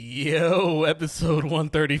Yo, episode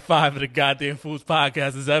 135 of the Goddamn Foods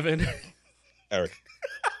Podcast is Evan. Eric.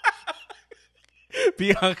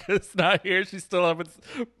 Bianca's not here. She's still on,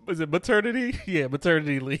 was it maternity? Yeah,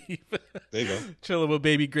 maternity leave. There you go. Chilling with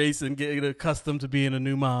baby Grace and getting accustomed to being a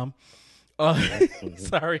new mom.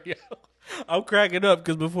 Sorry, yo. I'm cracking up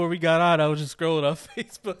because before we got on, I was just scrolling on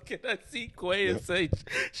Facebook and I see Quay and say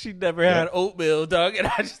she never had oatmeal, dog, and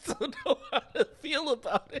I just don't know how to feel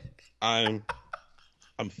about it.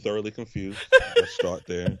 I'm thoroughly confused. Let's start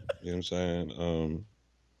there. You know what I'm saying?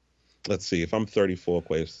 Let's see. If I'm 34,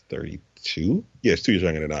 Quay's 32. Yeah, it's 2 years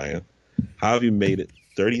younger than I am. How have you made it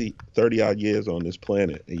 30 odd years on this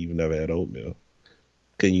planet and you've never had oatmeal?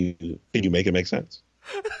 Can you make it make sense?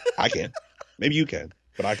 I can. Maybe you can.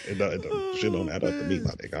 But shit don't add up to me,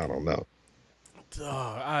 my nigga. I don't know.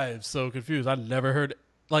 I am so confused. I never heard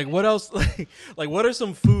like what else like what are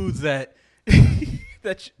some foods that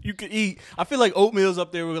that you could eat? I feel like oatmeal's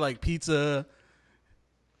up there with like pizza.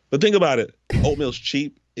 But think about it. Oatmeal's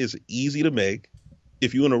cheap. It's easy to make.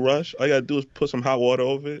 If you're in a rush, all you gotta do is put some hot water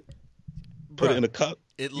over it, put it in a cup.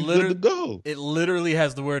 You're good to go. It literally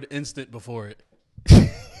has the word instant before it.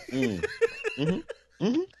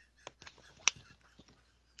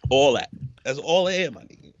 All that. That's all I am, my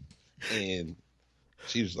nigga. And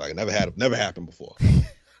she was like, never happened before.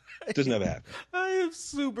 Just never happened. I am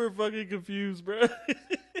super fucking confused, bro. I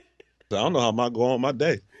don't know how I'm going on my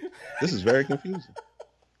day. This is very confusing.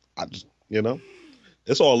 I just,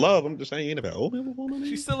 it's all love. I'm just saying, you ain't never had oatmeal before, my nigga.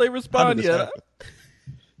 She still ain't responding yet.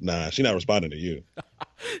 Nah, she not responding to you.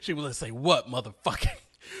 She will say, "What, motherfucker?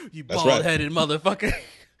 You That's bald-headed motherfucker."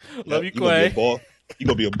 Love you, Quay. Quay. You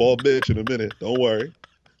gonna be a bald bitch in a minute. Don't worry.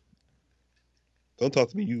 Don't talk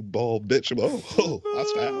to me, you bald bitch.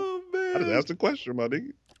 That's foul. I just asked a question, my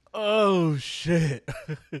nigga. Oh, shit.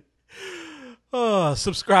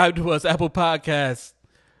 Subscribe to us, Apple Podcasts.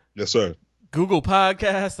 Yes, sir. Google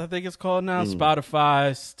Podcasts, I think it's called now.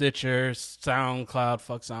 Spotify, Stitcher, SoundCloud.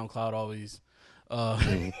 Fuck SoundCloud always.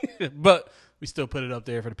 But we still put it up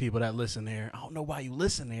there for the people that listen there. I don't know why you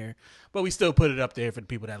listen there, but we still put it up there for the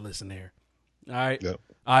people that listen there. All right? Yep.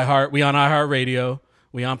 We on iHeartRadio.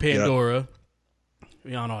 We on Pandora. Yep.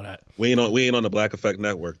 We on all that. We ain't on the Black Effect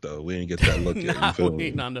Network though. We ain't get that look yet. Nah, we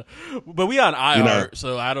ain't on but we on iHeart,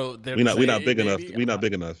 so I don't. We not big enough. We not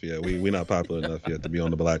big enough yet. We not popular enough yet to be on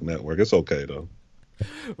the Black Network. It's okay though.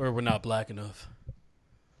 Or we're not black enough.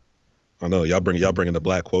 I know y'all bringing the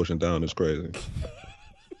black quotient down. It's crazy.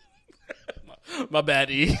 My bad,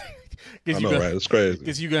 E. I know, right? It's crazy.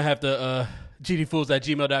 Because you're gonna have to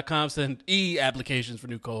gdfools@gmail.com send E applications for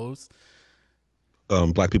new codes.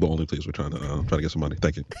 Black people only, please. We're trying to get some money.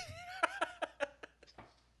 Thank you.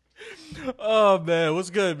 Oh man, what's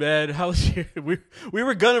good, man? How's your? We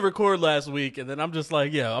were gonna record last week, and then I'm just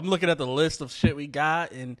like, I'm looking at the list of shit we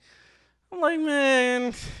got, and I'm like,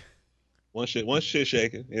 man, one shit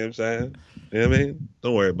shaking. You know what I'm saying? You know what I mean?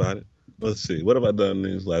 Don't worry about it. Let's see. What have I done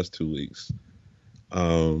these last 2 weeks?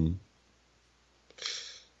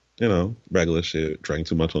 Regular shit. Drank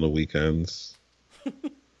too much on the weekends.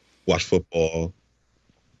 Watch football.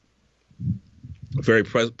 Very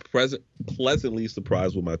pleasantly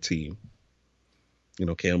surprised with my team.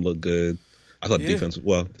 Cam looked good. I thought defense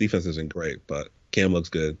isn't great, but Cam looks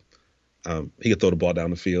good. He could throw the ball down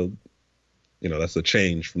the field. That's a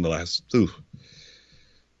change from the last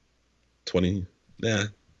 20. Yeah,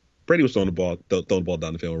 Brady was throwing the ball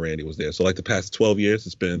down the field when Randy was there. So like the past 12 years,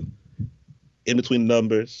 it's been in between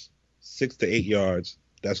numbers, 6 to 8 yards.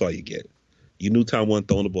 That's all you get. You knew Tom wasn't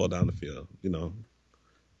throwing the ball down the field,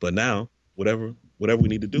 But now, whatever we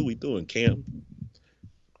need to do, we do. And Cam,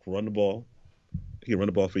 run the ball. He can run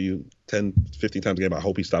the ball for you 10, 15 times a game. I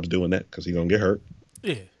hope he stops doing that because he's going to get hurt.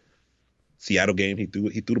 Yeah. Seattle game, he threw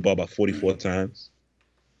the ball about 44 times.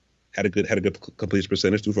 Had a good completion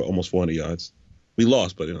percentage, threw for almost 400 yards. We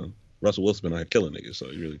lost, but, Russell Wilson been out here killing niggas, so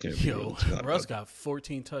you really can't. Russ got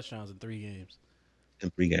 14 touchdowns in 3 games.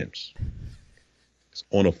 In 3 games. It's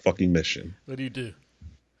on a fucking mission. What do you do?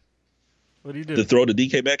 To throw the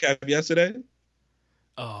DK Metcalf yesterday?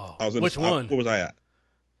 Oh, which one? Where was I at?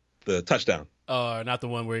 The touchdown. Not the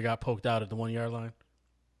one where he got poked out at the 1 yard line.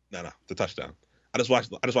 No, the touchdown. I just watched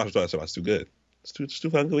the touchdown. I said, it's too good. It's too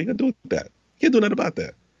fucking good. What you gonna do with that? He can't do nothing about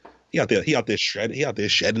that. He out there shredding. He out there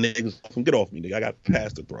shedding niggas. Get off me, nigga. I got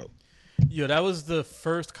past the throw. Yo, that was the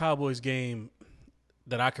first Cowboys game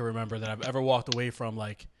that I can remember that I've ever walked away from.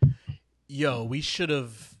 Like, we should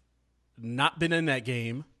have not been in that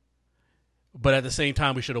game, but at the same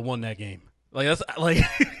time, we should have won that game. Like that's like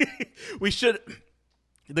we should.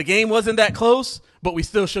 The game wasn't that close, but we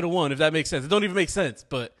still should have won. If that makes sense, it don't even make sense.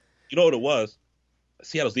 But you know what it was?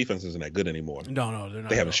 Seattle's defense isn't that good anymore. No, they're not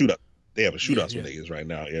They at have a all. shootout. They have a Yeah, shootouts yeah. with niggas right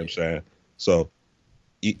now. You know what I'm saying? So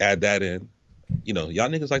you add that in. Y'all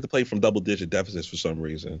niggas like to play from double digit deficits for some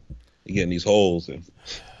reason. You getting these holes and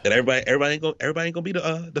everybody ain't gonna be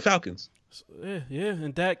the Falcons. Yeah,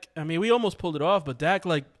 and Dak. I mean, we almost pulled it off, but Dak,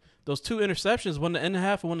 like those 2 interceptions, one to end the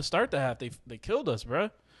half and one to start the half, they killed us, bro.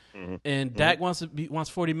 Mm-hmm. And Dak wants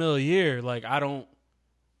 $40 million a year. Like, I don't.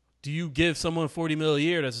 Do you give someone $40 million a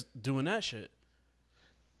year that's doing that shit?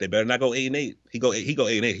 They better not go 8-8. He go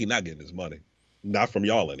 8-8. He not getting his money. Not from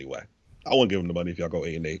y'all anyway. I won't give him the money if y'all go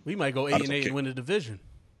 8-8. We might go 8-8 and win the division.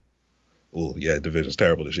 Oh yeah, division's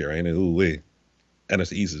terrible this year, ain't it? Ooh wee.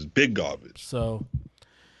 NFC East is big garbage. So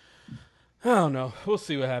I don't know. We'll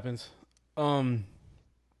see what happens.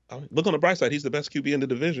 Look on the bright side. He's the best QB in the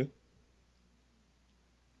division.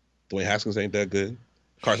 Dwayne Haskins ain't that good.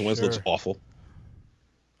 Carson Wentz looks awful.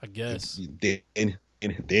 I guess.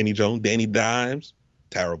 Danny Jones, Danny Dimes,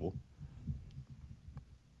 terrible.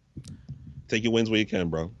 Take your wins where you can,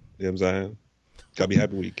 bro. You know what I'm saying? Gotta be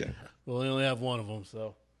happy where you can. Well, we only have one of them,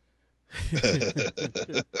 so.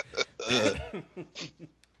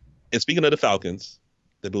 And speaking of the Falcons,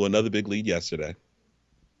 they blew another big lead yesterday.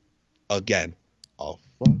 Again.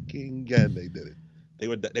 Fucking again they did it.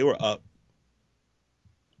 They were up,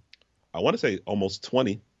 I want to say almost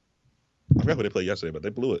 20. I forgot who they played yesterday, but they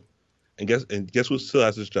blew it. And guess who still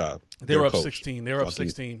has this job? They were up 16. They were up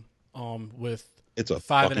 16 with it's a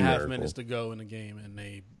 5.5 minutes to go in the game, and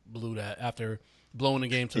they blew that after blowing the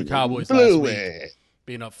game to the Cowboys last week,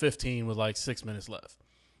 being up 15 with like 6 minutes left.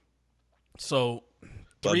 So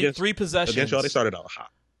three possessions. Against y'all, they started out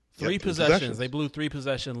hot. Three possessions. They blew 3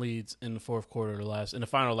 possession leads in the fourth quarter in the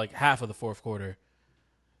final like half of the fourth quarter.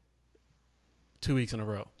 2 weeks in a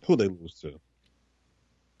row. Who they lose to?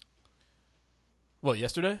 What,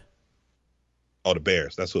 yesterday? Oh, the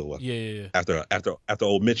Bears. That's who it was. Yeah. After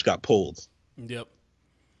old Mitch got pulled. Yep.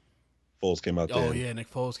 Foles came out there. Oh yeah,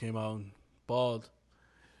 Nick Foles came out and balled.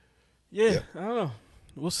 Yeah, I don't know.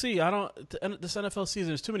 We'll see. This NFL season,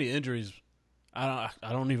 there's too many injuries. I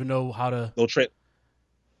don't even know how to. No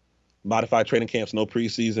modified training camps, no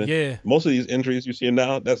preseason. Yeah. Most of these injuries you see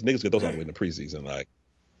now, that's niggas get those out of the way in the preseason. Like,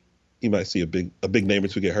 you might see a big name or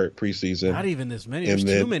two get hurt preseason. Not even this many. There's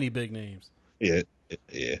too many big names. Yeah.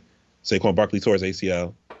 Saquon Barkley tore his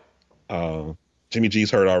ACL. Jimmy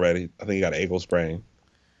G's hurt already. I think he got an ankle sprain.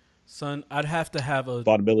 Son, I'd have to have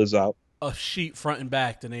Von Miller's out. A sheet front and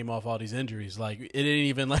back to name off all these injuries. Like, it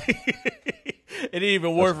ain't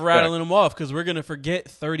even worth rattling them off because we're gonna forget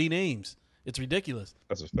 30 names. It's ridiculous.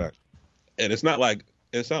 That's a fact. And it's not like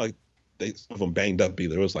some of them banged up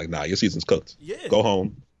either. It was like, nah, your season's cooked. Yeah. Go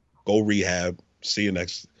home, go rehab. See you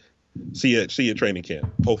at training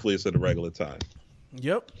camp. Hopefully it's at a regular time.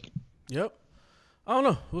 Yep. I don't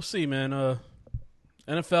know. We'll see, man.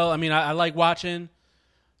 NFL. I mean, I like watching.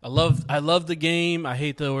 I love the game. I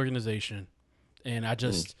hate the organization, and I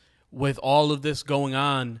just with all of this going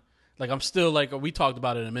on, like I'm still like we talked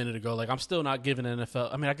about it a minute ago. Like I'm still not giving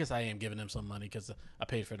NFL. I mean, I guess I am giving them some money because I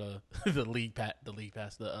paid for the the league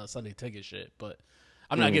pass, the Sunday ticket shit. But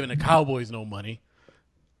I'm not giving the Cowboys no money.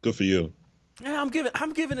 Good for you. Yeah, I'm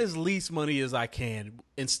giving as least money as I can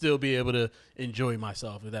and still be able to enjoy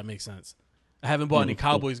myself. If that makes sense. I haven't bought any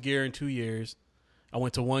Cowboys gear in 2 years. I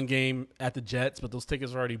went to one game at the Jets, but those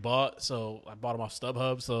tickets were already bought, so I bought them off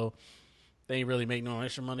StubHub. So they ain't really make no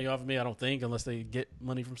extra money off of me, I don't think, unless they get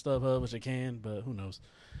money from StubHub, which they can. But who knows?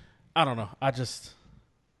 I don't know. It's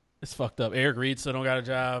fucked up. Eric Reid still don't got a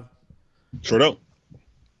job. Sure don't.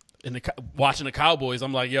 And watching the Cowboys,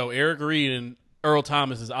 I'm like, yo, Eric Reid and Earl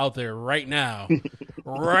Thomas is out there right now,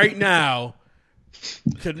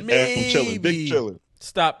 could maybe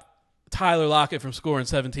stop Tyler Lockett from scoring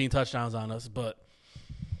 17 touchdowns on us, but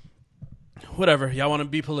whatever. Y'all want to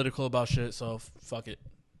be political about shit, so fuck it.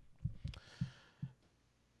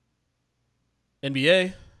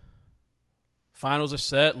 NBA finals are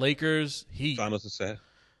set. Lakers, Heat. Finals are set.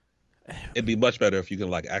 It'd be much better if you can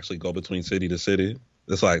like actually go between city to city.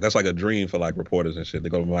 That's like a dream for like reporters and shit. They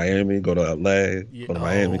go to Miami, go to LA, go to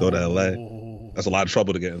Miami, go to LA. That's a lot of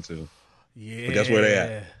trouble to get into. Yeah. But guess where they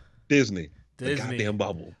at? Disney. The goddamn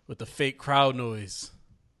bubble. With the fake crowd noise.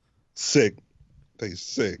 Sick. They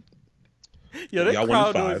sick. Yo, that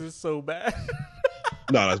crowd noise is so bad.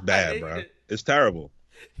 No, that's bad, bro. It's terrible.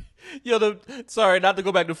 Yo, sorry, not to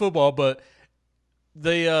go back to football, but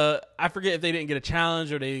I forget if they didn't get a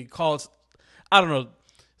challenge or they called, I don't know,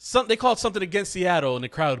 they called something against Seattle and the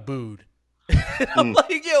crowd booed. I'm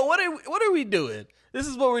like, yo, what are we doing? This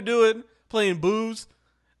is what we're doing, playing boos.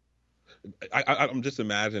 I'm just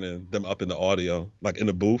imagining them up in the audio, like in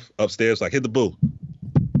the booth upstairs, like hit the boo.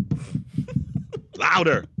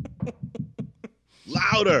 Louder.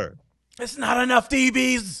 Louder. It's not enough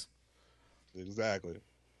DBs. Exactly.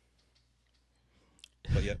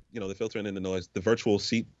 But yeah, they're filtering in the noise. The virtual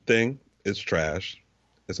seat thing is trash.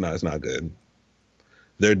 It's not good.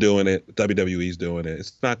 They're doing it. WWE's doing it.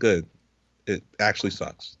 It's not good. It actually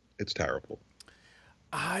sucks. It's terrible.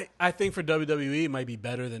 I think for WWE it might be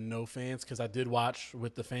better than no fans because I did watch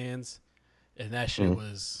with the fans, and that shit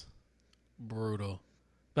was brutal.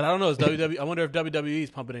 But I don't know. Is WWE? I wonder if WWE is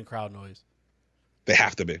pumping in crowd noise. They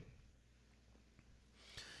have to be.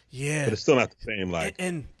 Yeah, but it's still not the same. Like,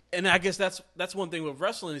 and I guess that's one thing with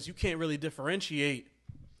wrestling is you can't really differentiate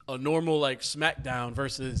a normal like SmackDown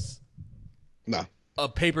versus a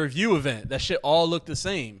pay-per-view event. That shit all look the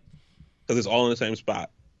same because it's all in the same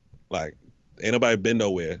spot. Like, ain't nobody been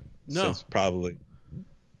nowhere since probably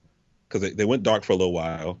because they went dark for a little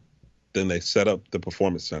while. Then they set up the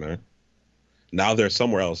Performance Center. Now they're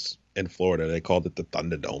somewhere else in Florida. They called it the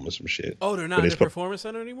Thunderdome or some shit. Oh, they're not in the Performance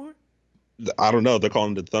Center anymore? I don't know. They're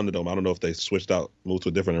calling it the Thunderdome. I don't know if they switched out, moved to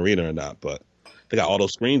a different arena or not, but they got all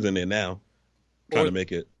those screens in there now. Trying to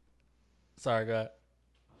make it. Sorry, go ahead.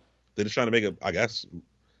 They're just trying to make it, I guess,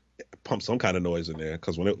 pump some kind of noise in there.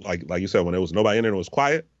 Because when it, like you said, when there was nobody in there and it was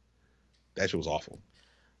quiet, that shit was awful.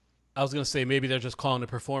 I was going to say maybe they're just calling the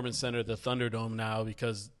Performance Center the Thunderdome now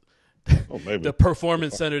because maybe. The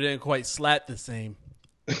Performance Center didn't quite slap the same.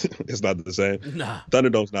 It's not the same. Nah.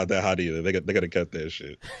 Thunderdome's not that hot either. They got to cut that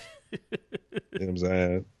shit. You know what I'm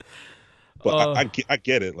saying? But I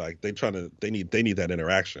get it. Like they need that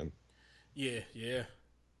interaction. Yeah.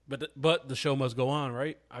 But the show must go on,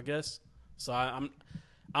 right? I guess. So I'm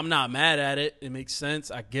not mad at it. It makes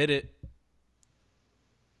sense. I get it.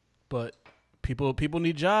 But people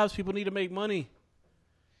need jobs. People need to make money.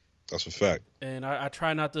 That's a fact. And I'm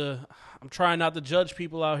trying not to judge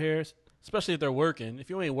people out here, especially if they're working. If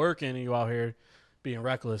you ain't working and you out here being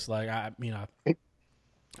reckless, like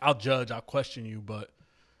I'll judge, I'll question you, but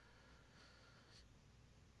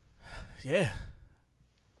yeah.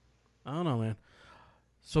 I don't know, man.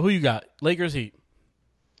 So who you got? Lakers, Heat.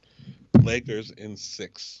 Lakers in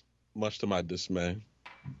 6, much to my dismay.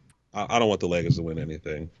 I don't want the Lakers to win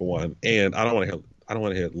anything, for one, and I don't want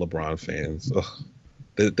to hear LeBron fans. Ugh.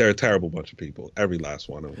 They're a terrible bunch of people. Every last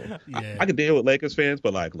one of them. Yeah. I can deal with Lakers fans,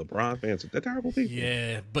 but like LeBron fans, they're terrible people.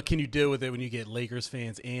 Yeah, but can you deal with it when you get Lakers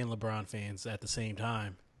fans and LeBron fans at the same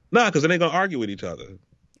time? Nah, because then they're gonna argue with each other.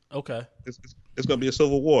 Okay. It's gonna be a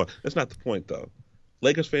civil war. That's not the point, though.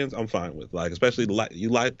 Lakers fans, I'm fine with. Like, especially you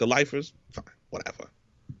like the lifers, fine, whatever.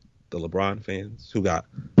 The LeBron fans who got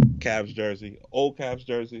Cavs jersey, old Cavs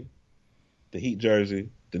jersey, the Heat jersey,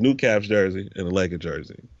 the new Cavs jersey, and the Lakers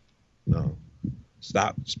jersey. No.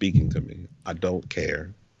 Stop speaking to me. I don't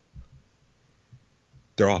care.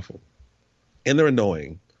 They're awful. And they're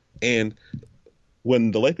annoying. And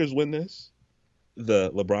when the Lakers win this,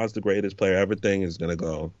 the LeBron's the greatest player ever thing is going to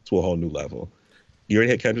go to a whole new level. You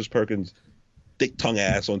already had Kendrick Perkins' thick tongue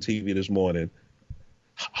ass on TV this morning,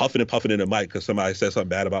 huffing and puffing in the mic because somebody said something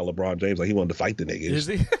bad about LeBron James, like he wanted to fight the niggas. Is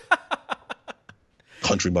he?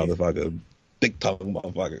 Country motherfucker. Thick tongue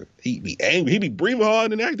motherfucker. He be angry. He be breathing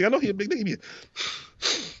hard and everything. I know he a big nigga.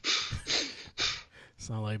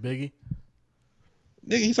 Sound like Biggie?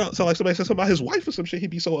 Nigga, he sound like somebody said something about his wife or some shit.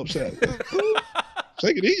 He'd be so upset.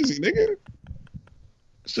 Take it easy, nigga.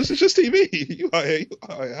 It's just TV. You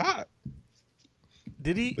are hot.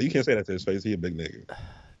 Did he? But you can't say that to his face. He a big nigga.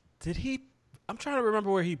 Did he? I'm trying to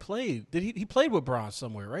remember where he played. Did he played with Bron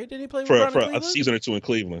somewhere, right? Did he play with Bron for a season or two in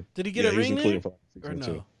Cleveland? Did he get a ring there? Or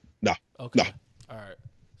no? No. Okay. No. All right.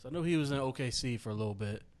 So I know he was in OKC for a little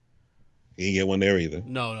bit. He didn't get one there either.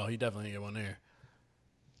 No, he definitely didn't get one there.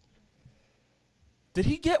 Did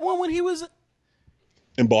he get one when he was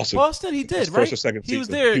in Boston? Boston, he did, his right? First or second season. He was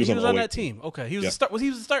there. He was on that team. Okay, he was he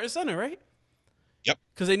was the starting center, right? Yep.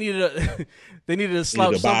 Because they needed a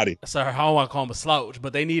slouch. Needed a body. Sorry, I don't want to call him a slouch,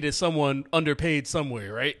 but they needed someone underpaid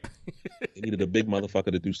somewhere, right? They needed a big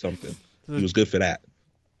motherfucker to do something. He was good for that.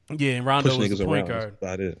 Yeah, and Rondo was the point guard. That's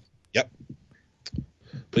about it. Yep.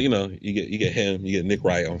 But you get him, you get Nick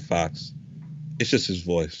Wright on Fox. It's just his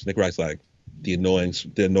voice. Nick Wright's like the annoying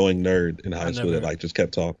nerd in high school that like just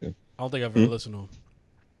kept talking. I don't think I've ever listened to him.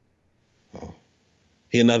 Oh.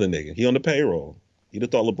 He another nigga. He on the payroll. You'd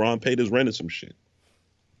have thought LeBron paid his rent or some shit.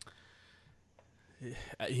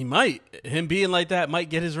 He might. Him being like that might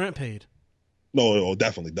get his rent paid. No, it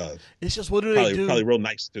definitely does. It's just what do they do? Probably real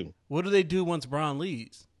nice too. What do they do once Bron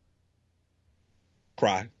leaves?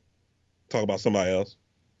 Cry. Talk about somebody else.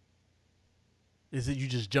 Is it you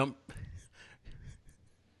just jump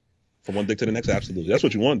from one dick to the next? Absolutely. That's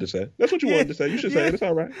what you wanted to say. That's what you wanted to say. You should say it. It's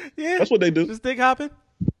all right. Yeah. That's what they do. Just dick hopping?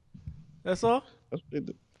 That's all?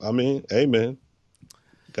 I mean, hey man,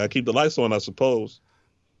 gotta keep the lights on, I suppose.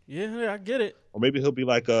 Yeah, I get it. Or maybe maybe he'll be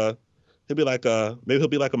like Ahmad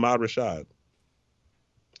Rashad.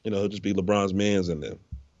 He'll just be LeBron's man's in there.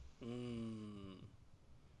 Mm,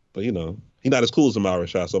 But he's not as cool as Ahmad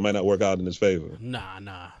Rashad, so it might not work out in his favor. nah.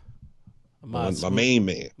 My, My my smooth, main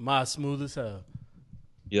man. my smooth as hell.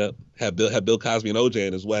 Yep. Had Bill Cosby and OJ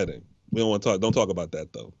in his wedding. We don't want to talk. Don't talk about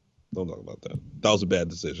that though. Don't talk about that. That was a bad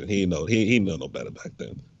decision. He know. He know no better back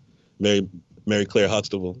then. Mary Claire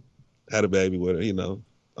Huxtable had a baby with her.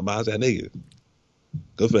 Ahmad's that nigga.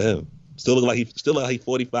 Good for him. Still look like he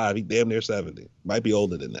 45. He damn near 70. Might be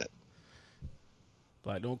older than that.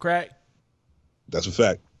 Black don't crack. That's a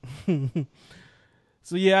fact.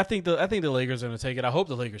 So yeah, I think the Lakers are gonna take it. I hope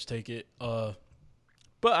the Lakers take it.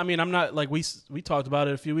 But I mean, I'm not like we talked about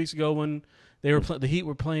it a few weeks ago when the Heat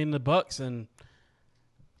were playing the Bucks, and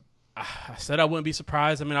I said I wouldn't be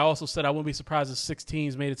surprised. I mean, I also said I wouldn't be surprised if 6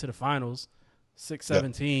 teams made it to the finals,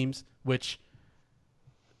 7 teams. Which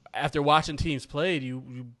after watching teams play, you're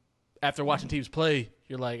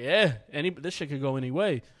like, this shit could go any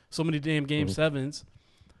way. So many damn game sevens.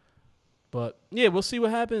 But yeah, we'll see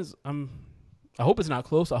what happens. I hope it's not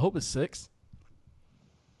close. I hope it's 6.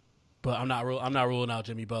 But I'm not ruling out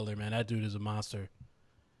Jimmy Butler, man. That dude is a monster.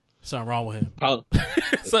 Something wrong with him.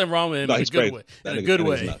 Something wrong with him in a good way. In a good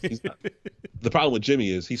way. He's not. The problem with Jimmy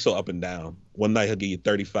is he's so up and down. One night he'll give you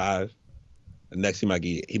 35. The next he might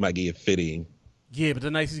give you 50. Yeah, but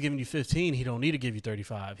the night he's giving you 15, he don't need to give you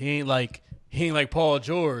 35. He ain't like Paul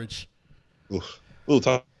George. Ooh,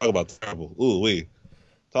 talk about terrible.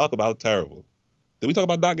 Talk about terrible. Did we talk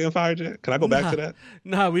about Doc getting fired yet? Can I go back to that?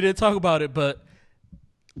 Nah, we didn't talk about it, but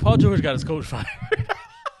Paul George got his coach fired.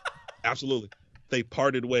 Absolutely. They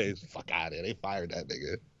parted ways. Fuck out of there. They fired that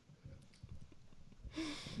nigga.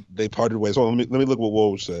 They parted ways. Hold on, let me look what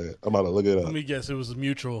Woj said. I'm about to look it up. Let me guess. It was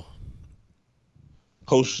mutual.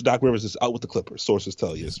 Coach Doc Rivers is out with the Clippers. Sources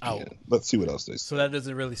tell you. Out. Let's see what else they say. So that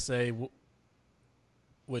doesn't really say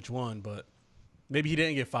which one, but maybe he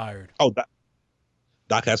didn't get fired. Oh,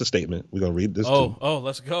 Doc has a statement. We're going to read this too. Oh,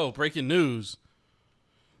 let's go. Breaking news.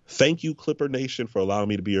 Thank you, Clipper Nation, for allowing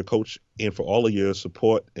me to be your coach and for all of your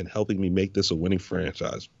support and helping me make this a winning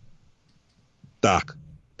franchise. Doc,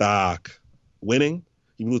 winning?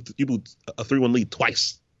 You blew a 3-1 lead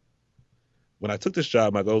twice. When I took this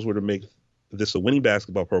job, my goals were to make this a winning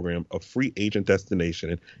basketball program, a free agent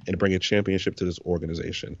destination, and bring a championship to this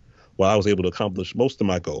organization. While I was able to accomplish most of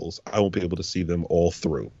my goals, I won't be able to see them all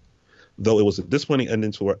through. Though it was a disappointing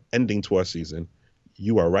ending to our season,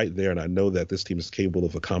 you are right there, and I know that this team is capable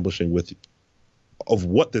of accomplishing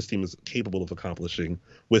what this team is capable of accomplishing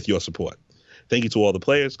with your support. Thank you to all the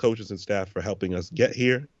players, coaches, and staff for helping us get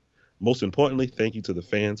here. Most importantly, thank you to the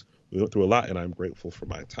fans. We went through a lot, and I'm grateful for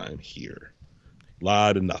my time here.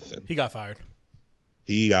 Lot of nothing. He got fired.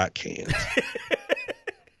 He got canned.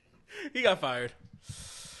 He got fired.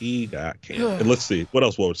 He got canned. And let's see. What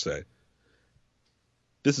else Woj say?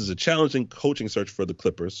 This is a challenging coaching search for the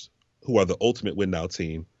Clippers, who are the ultimate win-now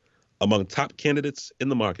team. Among top candidates in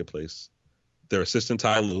the marketplace, their assistant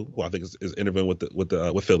Ty Lue, who I think is interviewing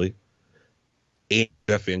with Philly, and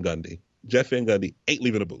Jeff Van Gundy. Jeff Van Gundy ain't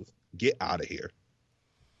leaving the booth. Get out of here.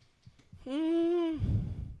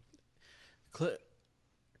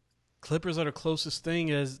 Clippers are the closest thing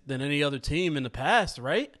than any other team in the past,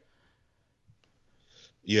 right?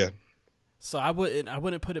 Yeah. So I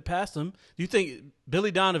wouldn't put it past them. Do you think Billy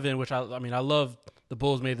Donovan, which I love the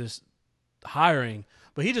Bulls made this hiring,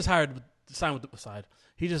 but he just signed with the side.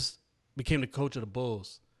 He just became the coach of the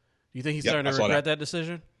Bulls. Do you think he's starting to regret that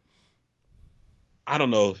decision? I don't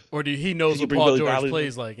know. Or do he knows what Paul George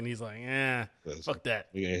plays like, and he's like, fuck that.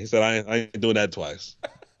 Yeah, he said I ain't doing that twice.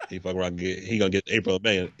 He fuck around. He gonna get April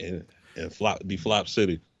May and be flop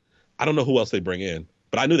city. I don't know who else they bring in,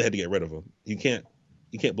 but I knew they had to get rid of him. You can't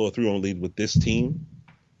blow a 3-1 lead with this team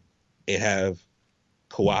and have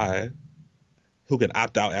Kawhi, who can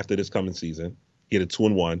opt out after this coming season, get a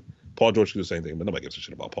 2-1. Paul George can do the same thing, but nobody gives a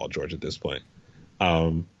shit about Paul George at this point.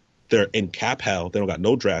 They're in cap hell. They don't got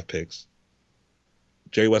no draft picks.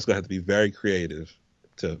 Jerry West's gonna have to be very creative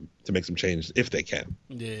to make some changes if they can.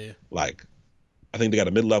 Yeah. Like, I think they got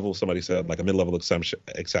a mid-level. Somebody said like a mid-level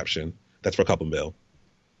exception. That's for a couple mil.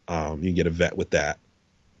 You can get a vet with that,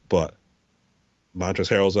 but Montrezl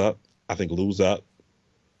Harrell's up. I think Lou's up,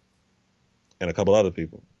 and a couple other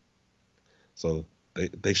people. So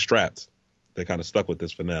they strapped. They kind of stuck with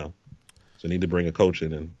this for now. So they need to bring a coach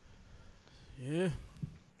in. And yeah,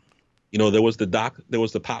 there was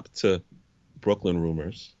the pop to Brooklyn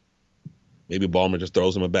rumors. Maybe Ballmer just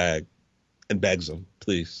throws him a bag and begs him,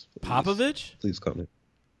 please. Popovich? Please come in.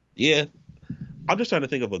 Yeah. I'm just trying to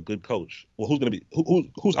think of a good coach. Well, who's going to be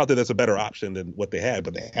who's out there that's a better option than what they had,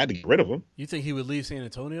 but they had to get rid of him. You think he would leave San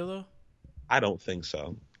Antonio though? I don't think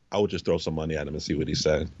so. I would just throw some money at him and see what he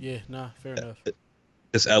said. Yeah, nah, fair enough.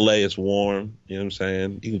 It's LA, it's warm. You know what I'm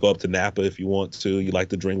saying? You can go up to Napa if you want to. You like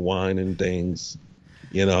to drink wine and things.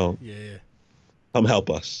 You know, Yeah. come help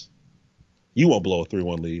us. You won't blow a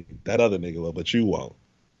 3-1 lead. That other nigga will, but you won't.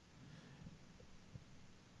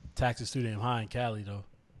 Taxes too damn high in Cali though.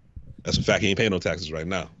 That's a fact. He ain't paying no taxes right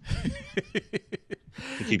now. He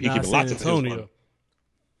Nah, keeping San lots of his Antonio. money.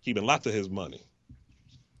 Keeping lots of his money.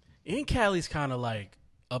 In Cali's kind of like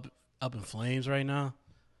up in flames right now.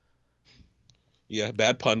 Yeah,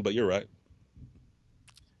 bad pun, but you're right.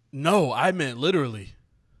 No, I meant literally.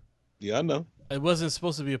 Yeah, I know. It wasn't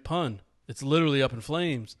supposed to be a pun. It's literally up in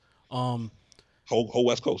flames. Whole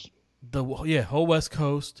West Coast. Whole West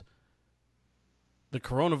Coast. The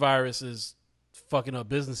coronavirus is fucking up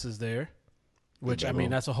businesses there, which I mean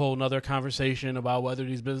that's a whole nother conversation about whether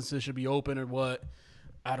these businesses should be open or what.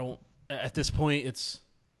 I don't. At this point,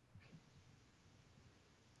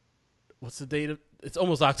 what's the date of? It's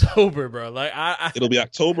almost October, bro. Like It'll be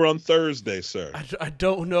October on Thursday, sir. I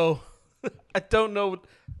don't know. I don't know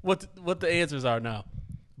what the answers are now.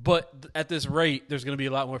 But at this rate, there's going to be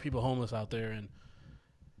a lot more people homeless out there, and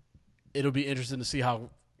it'll be interesting to see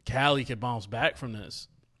how Cali can bounce back from this.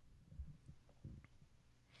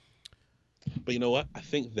 But you know what? I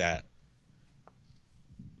think that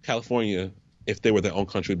California, if they were their own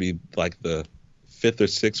country, would be like the 5th or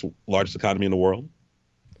 6th largest economy in the world.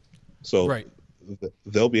 So right.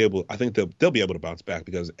 They'll be able. I think they'll be able to bounce back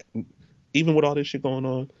because even with all this shit going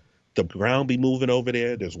on, the ground be moving over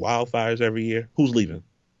there. There's wildfires every year. Who's leaving?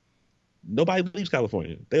 Nobody leaves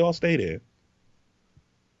California. They all stay there.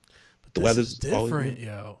 But the weather's different,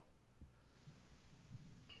 yo.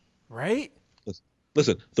 Right?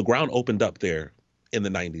 Listen, the ground opened up there in the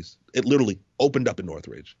 90s. It literally opened up in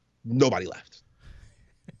Northridge. Nobody left.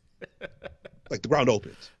 Like the ground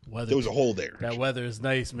opened. There was a hole there. That weather is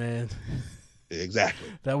nice, man. Exactly.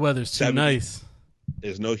 That weather's too nice.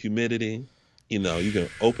 There's no humidity. You know, you can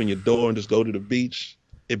open your door and just go to the beach.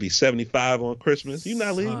 It'd be 75 on Christmas. You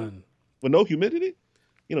not leaving with no humidity?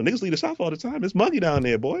 You know, niggas leave the South all the time. It's muggy down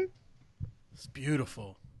there, boy. It's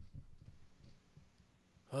beautiful.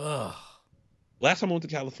 Ugh. Last time I went to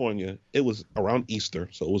California, it was around Easter,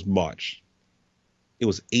 so it was March. It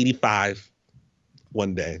was 85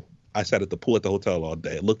 one day. I sat at the pool at the hotel all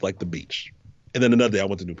day. It looked like the beach. And then another day I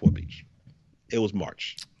went to Newport Beach. It was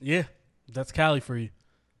March. Yeah, that's Cali for you.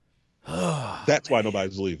 That's why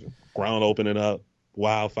nobody's leaving. Ground opening up,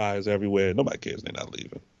 wildfires everywhere. Nobody cares they're not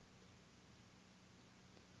leaving.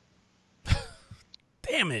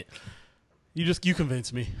 Damn it. You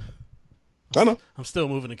convinced me. I know. I'm still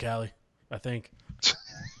moving to Cali, I think.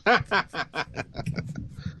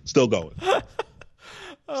 Still going.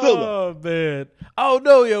 Oh, man. Oh,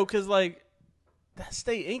 no, yo, because, like, that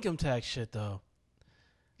state income tax shit, though.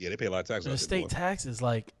 Yeah, they pay a lot of taxes. The state taxes,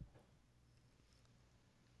 like.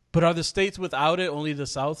 But are the states without it only the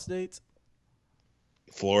South states?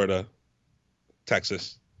 Florida,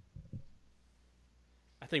 Texas.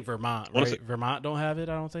 I think Vermont, right? Vermont don't have it,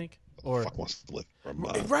 I don't think. Or fuck wants to live in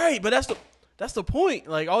Vermont. Right, but that's the point.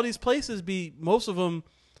 Like, all these places most of them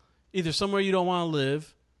either somewhere you don't want to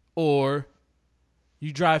live or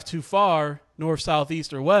you drive too far, north, south,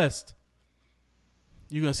 east, or west,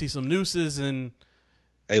 you're going to see some nooses and...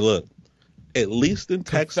 Hey, look, at least in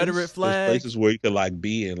Texas, Confederate flag. There's places where you can, like,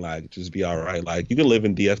 be and, like, just be all right. Like, you can live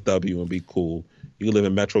in DFW and be cool. You can live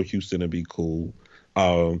in Metro Houston and be cool.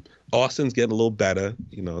 Austin's getting a little better.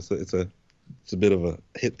 You know, it's a bit of a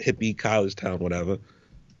hippie college town, whatever.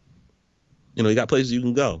 You know, you got places you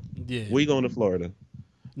can go. Yeah. Where you going to Florida?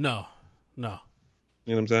 No. You know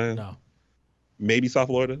what I'm saying? No. Maybe South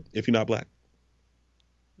Florida if you're not black.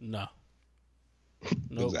 No.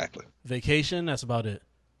 Nope. Exactly. Vacation, that's about it.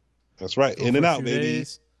 That's right. Go in and out, baby. baby.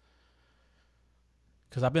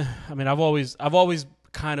 Because I've always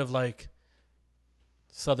kind of like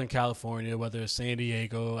Southern California, whether it's San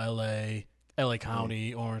Diego, LA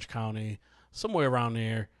County, Orange County, somewhere around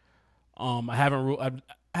there. I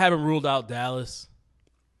haven't ruled out Dallas.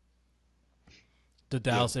 The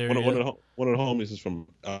Dallas area. One of the homies is from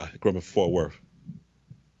grew up in Fort Worth,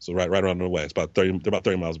 so right around the way. It's they're about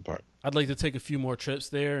 30 miles apart. I'd like to take a few more trips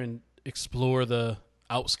there and explore the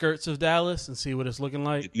outskirts of Dallas and see what it's looking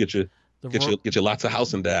like. Get you lots of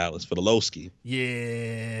house in Dallas for the low ski.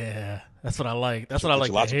 Yeah, that's what I like. That's what I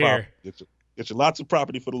like to hear. Get you lots of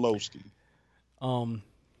property for the low ski. And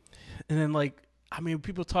then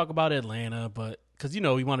people talk about Atlanta, but because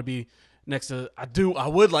we want to be next to I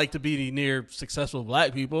would like to be near successful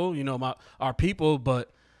black people, our people,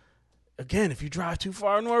 but again, if you drive too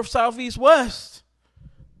far north, south, east, west,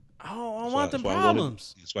 I don't want them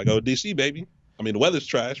problems. That's why I go to DC, baby. I mean, the weather's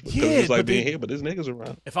trash because it's like being here, but there's niggas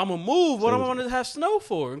around. If I'm gonna move, what do I want to have snow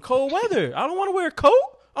for and cold weather? I don't want to wear a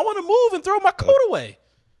coat. I want to move and throw my coat away.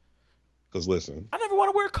 Because listen, I never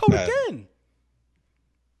want to wear a coat again.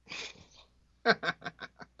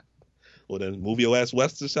 Well, then move your ass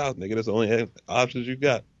west to south, nigga. That's the only options you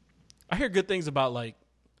got. I hear good things about like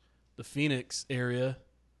the Phoenix area.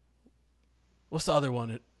 What's the other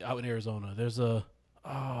one out in Arizona? There's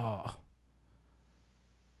I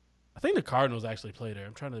think the Cardinals actually play there.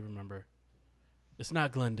 I'm trying to remember. It's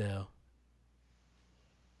not Glendale.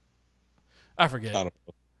 I forget. I don't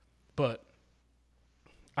know. But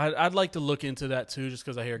I'd like to look into that too, just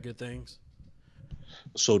because I hear good things.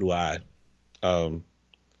 So do I.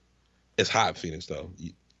 It's hot in Phoenix though.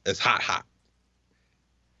 It's hot.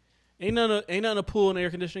 Ain't nothing a pool and air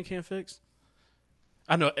conditioning can't fix.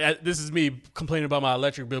 I know this is me complaining about my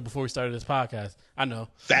electric bill before we started this podcast. I know.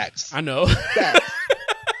 Facts. I know.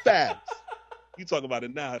 Facts. You talk about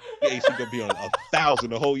it now. The AC gonna be on 1,000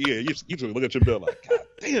 the whole year. You just look at your bill like, God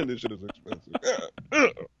damn, this shit is expensive.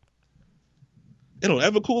 It don't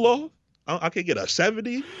ever cool off. I can't get a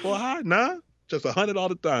 70 or high. Nah, just 100 all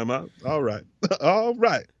the time. Huh? All right, all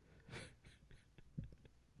right.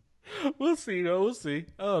 We'll see though. We'll see.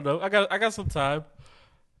 I don't know. I got some time.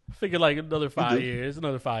 I figure like another 5 years.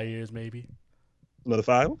 Another 5 years maybe. Another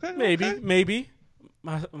 5? Okay. Maybe.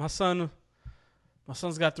 My son's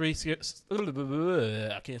got 3 years.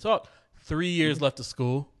 I can't talk. 3 years left of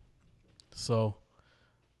school. So.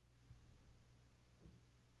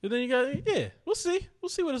 And then you got, we'll see. We'll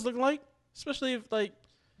see what it's looking like. Especially if, like,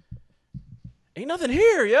 ain't nothing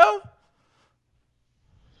here, yo.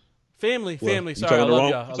 Family. Sorry, I love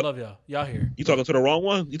y'all. I love y'all. Y'all here. You talking to the wrong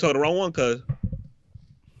one? You talking to the wrong one, cuz.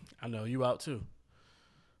 I know, you out too.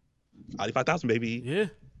 95,000, baby. Yeah.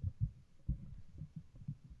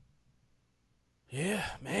 Yeah,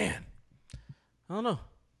 man. I don't know.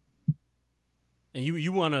 And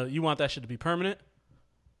you want that shit to be permanent?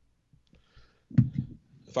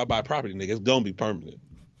 If I buy property, nigga, it's gonna be permanent.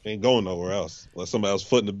 Ain't going nowhere else unless somebody else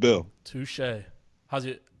footing the bill. Touche. How's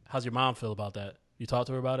your mom feel about that? You talked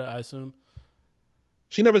to her about it, I assume?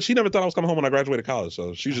 She never thought I was coming home when I graduated college,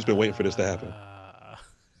 so she's just been waiting for this to happen.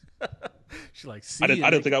 She's like, I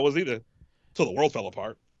didn't think I was either. Till the world fell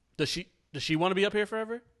apart. Does she want to be up here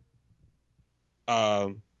forever?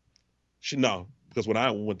 No, because when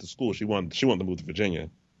I went to school, she wanted to move to Virginia,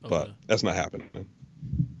 but that's not happening.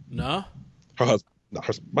 No. Her husband,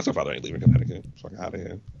 my stepfather ain't leaving Connecticut. Fuck out of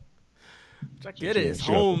here. I get it. It's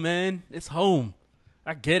home, man. It's home.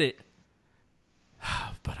 I get it,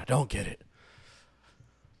 but I don't get it.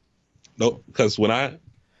 No, because when I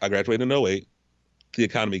graduated in 2008, the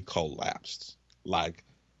economy collapsed. Like,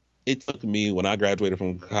 it took me, when I graduated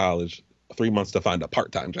from college, 3 months to find a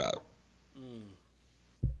part-time job.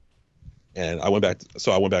 And I went back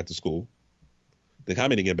to school. The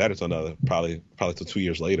economy didn't get better until probably till 2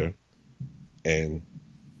 years later. And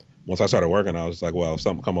once I started working, I was like, well, if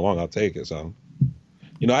something come along, I'll take it. So,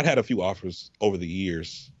 I'd had a few offers over the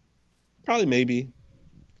years. Probably maybe,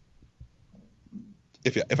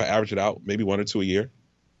 if I average it out, maybe 1 or 2 a year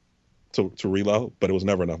to reload, but it was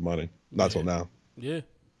never enough money. Not till now. Yeah.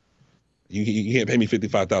 You can't pay me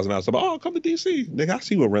 $55,000. So, I'll come to DC, nigga. I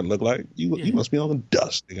see what rent look like. You must be on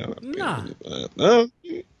dust, nigga. Nah.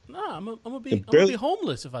 I'm gonna be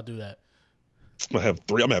homeless if I do that. I'm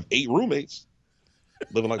gonna have 8 roommates,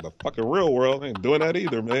 living like the fucking real world. I ain't doing that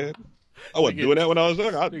either, man. I wasn't doing that when I was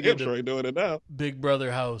young. I'm damn sure ain't doing it now. Big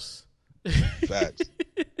brother house. Facts.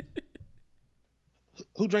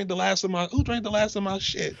 Who drank the last of my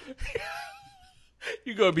shit?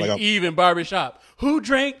 You're going to be even barbershop. Who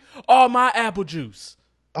drank all my apple juice?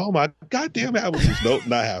 Oh, my goddamn apple juice. Nope,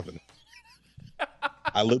 not happening.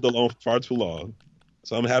 I lived alone for far too long.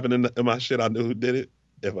 Something happened in my shit. I knew who did it.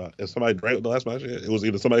 If somebody drank the last of my shit, it was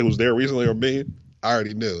either somebody who was there recently or me. I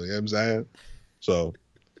already knew. You know what I'm saying? So,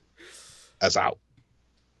 that's out.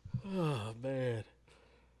 Oh, man.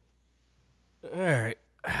 All right.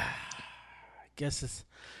 I guess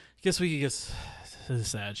we can get to the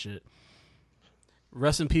sad shit.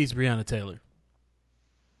 Rest in peace, Breonna Taylor.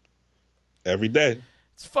 Every day.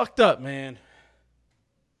 It's fucked up, man.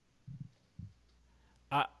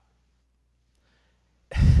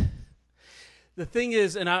 The thing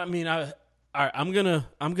is, and I mean, all right, I'm gonna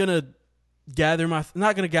gather my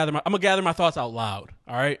thoughts out loud.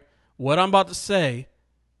 All right, what I'm about to say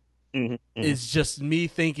is just me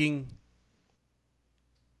thinking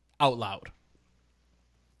out loud.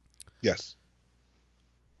 Yes.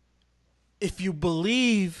 If you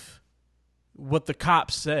believe what the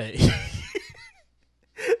cops say,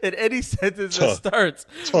 in any sentence that starts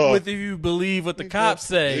with if you believe what the cops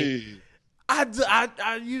say,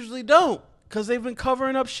 I usually don't, because they've been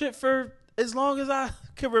covering up shit for as long as I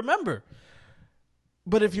can remember.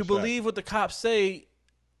 But if you believe what the cops say,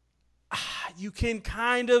 you can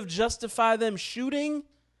kind of justify them shooting,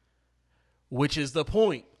 which is the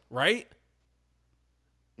point, right?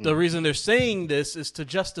 The reason they're saying this is to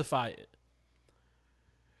justify it.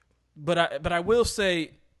 But I will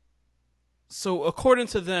say, so according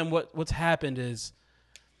to them, what's happened is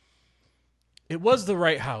it was the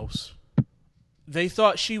right house. They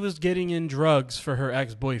thought she was getting in drugs for her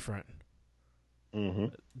ex-boyfriend. Mm-hmm.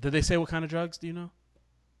 Did they say what kind of drugs? Do you know?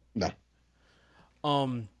 No.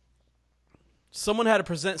 Someone had to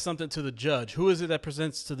present something to the judge. Who is it that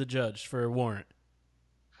presents to the judge for a warrant?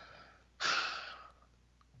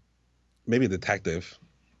 Maybe a detective.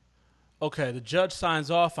 Okay, the judge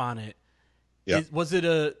signs off on it. Yeah. Was it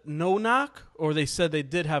a no knock, or they said they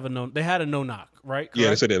did have a no? They had a no knock, right? Correct? Yeah,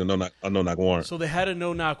 they said they had a no knock warrant. So they had a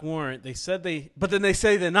no knock warrant. They said but then they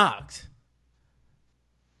say they knocked.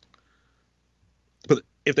 But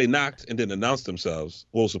if they knocked and didn't announce themselves,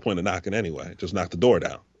 what was the point of knocking anyway? Just knock the door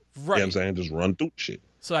down. Right. You know what I'm saying? Just run through shit.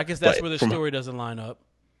 So I guess that's where the story doesn't line up.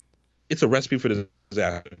 It's a recipe for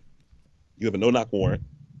disaster. You have a no knock warrant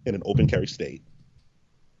in an open carry state.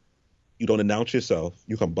 You don't announce yourself.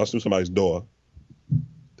 You come bust through somebody's door.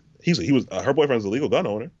 Her boyfriend's a legal gun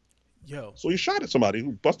owner. Yo. So he shot at somebody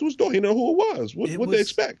who busted through his door. He didn't know who it was. What they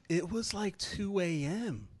expect? It was like 2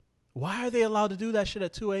 a.m. Why are they allowed to do that shit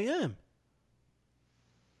at 2 a.m.?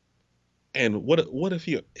 And what if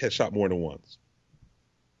he had shot more than once?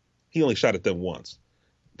 He only shot at them once.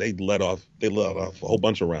 They let off a whole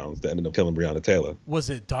bunch of rounds that ended up killing Breonna Taylor.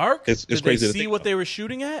 Was it dark? It's Did crazy they see what they were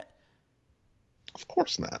shooting at? Of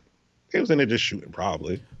course not. They was in there just shooting,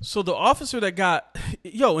 probably. So the officer that got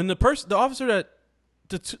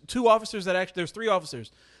two officers that actually, there's 3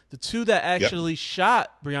 officers. The 2 that actually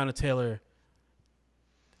shot Breonna Taylor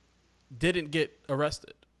didn't get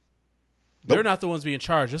arrested. Nope. They're not the ones being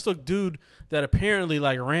charged. Just a dude that apparently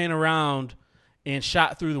like ran around and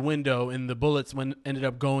shot through the window, and the bullets ended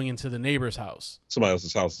up going into the neighbor's house. Somebody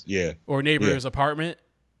else's house, yeah. Or neighbor's apartment.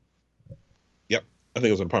 Yep. I think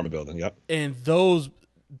it was an apartment building, yep. And those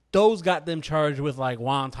got them charged with like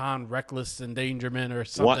wanton reckless endangerment or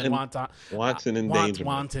something. Wanton endangerment.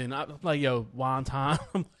 Wanton. I'm like, yo, wanton.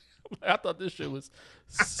 I thought this shit was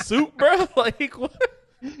soup, bro. Like, what?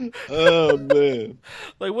 Oh, man.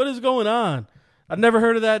 Like, what is going on? I've never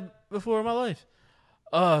heard of that before in my life.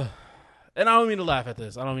 And I don't mean to laugh at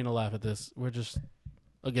this. We're just,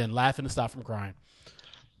 again, laughing to stop from crying.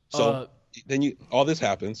 So then all this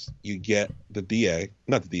happens. You get the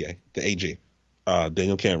the AG,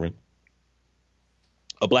 Daniel Cameron,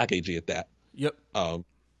 a black AG at that. Yep.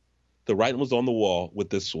 The writing was on the wall with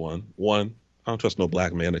this one. One, I don't trust no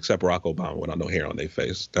black man except Barack Obama without no hair on their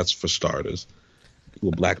face. That's for starters. You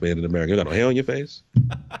a black man in America, you got no hair on your face?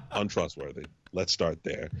 Untrustworthy. Let's start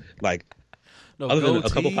there. Like, no other goatee, than a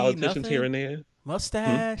couple politicians nothing? here and there.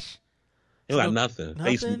 Mustache. You got nothing.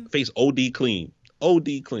 Face OD clean.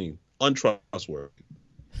 OD clean. Untrustworthy.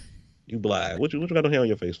 You black. What you got no hair on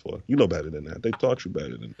your face for? You know better than that. They taught you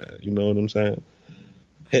better than that. You know what I'm saying?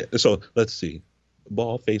 So let's see.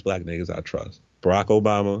 Bald-faced black niggas I trust. Barack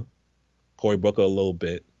Obama, Cory Booker a little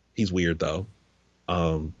bit. He's weird though.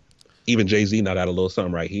 Even Jay-Z now got a little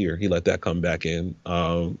something right here. He let that come back in.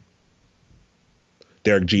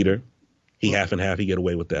 Derek Jeter. He half and half. He get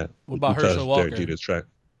away with that. What about Herschel Walker? Derek Jeter's track.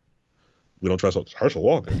 We don't trust Herschel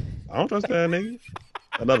Walker. I don't trust that nigga.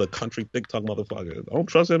 Another country thick tongue motherfucker. I don't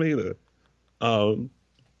trust him either.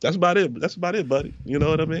 That's about it. That's about it, buddy. You know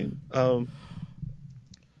what I mean?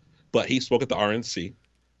 But he spoke at the RNC.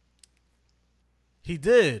 He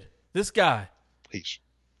did. This guy.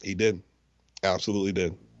 He did. Absolutely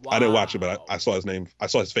did. Wow. I didn't watch it, but I saw his name. I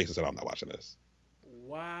saw his face and said, I'm not watching this.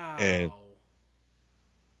 Wow. And,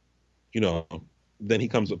 then he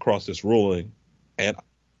comes across this ruling, and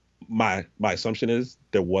my assumption is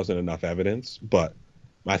there wasn't enough evidence, but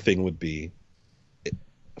my thing would be,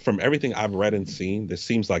 from everything I've read and seen, there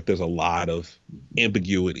seems like there's a lot of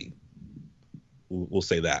ambiguity, we'll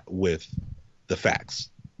say that, with the facts.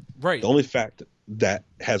 Right. The only fact that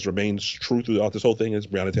has remained true throughout this whole thing is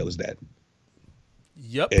Breonna Taylor's dead.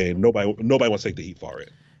 Yep. And nobody wants to take the heat for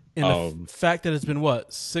it. And the fact that it's been,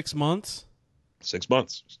 6 months? 6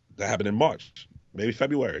 months. That happened in March, maybe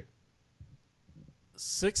February.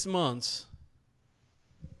 6 months.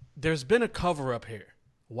 There's been a cover-up here.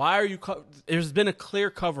 Why are you... There's been a clear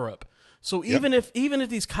cover-up. So Yep. even if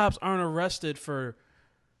these cops aren't arrested for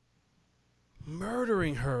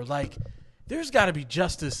murdering her, like there's got to be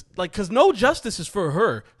justice. Like, because no justice is for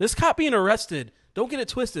her. This cop being arrested, don't get it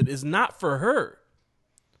twisted, is not for her.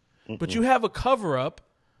 But you have a cover up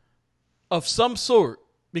of some sort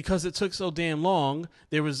because it took so damn long.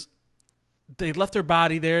 They left her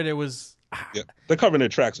body there. There was. Yeah, they're covering their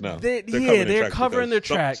tracks now. They're covering their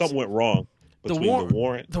tracks. Something went wrong between the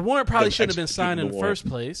warrant. The warrant probably them shouldn't have been signed in executing the the first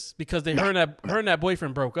place because her and that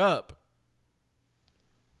boyfriend broke up.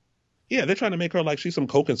 Yeah, they're trying to make her like she's some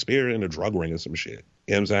co-conspirator in a drug ring or some shit.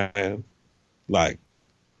 You know what I'm saying? Like,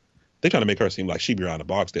 they're trying to make her seem like she be around the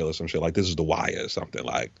Barksdale or some shit. Like, this is the wire or something.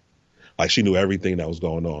 Like she knew everything that was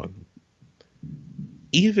going on.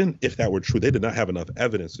 Even if that were true, they did not have enough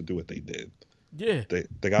evidence to do what they did. Yeah.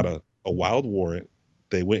 They got a wild warrant.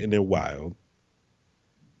 They went in there wild.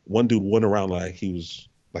 One dude went around like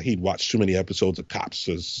he'd watched too many episodes of Cops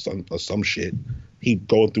or some shit. He'd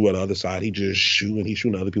go through on the other side. He's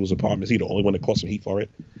shooting other people's apartments. He's the only one that caught some heat for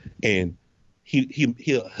it. And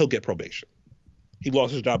he'll get probation. He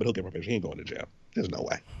lost his job, but he'll get probation. He ain't going to jail. There's no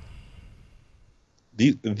way.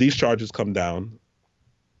 These charges come down.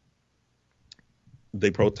 They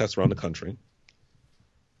protest around the country.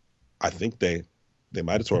 I think they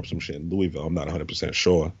might have tore up some shit in Louisville. I'm not 100%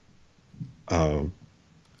 sure. I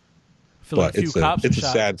feel like a few cops were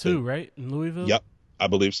shot sad too, thing. Right? In Louisville? Yep. I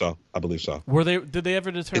believe so. Did they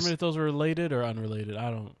ever determine if those were related or unrelated? I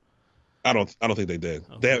don't think they did.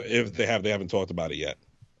 Okay. If they haven't talked about it yet.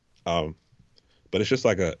 But it's just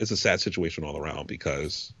it's a sad situation all around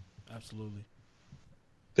because absolutely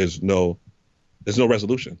there's no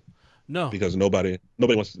resolution. No. Because nobody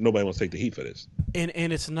wants to take the heat for this. And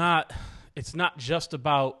it's not just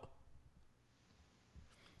about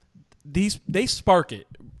they spark it.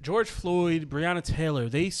 George Floyd, Breonna Taylor,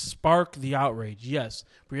 they spark the outrage. Yes.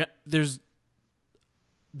 There's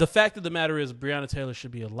the fact of the matter is Breonna Taylor should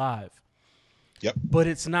be alive. Yep. But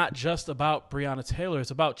it's not just about Breonna Taylor. It's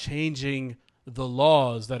about changing the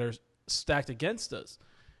laws that are stacked against us.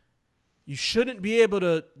 You shouldn't be able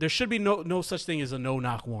to. There should be no such thing as a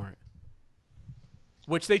no-knock warrant,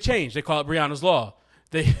 which they changed. They call it Breonna's Law.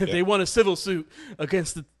 They won a civil suit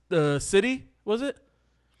against the city. Was it?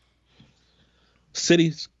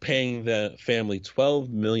 City's paying the family $12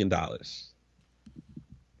 million.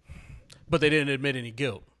 But they didn't admit any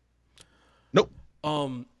guilt. Nope.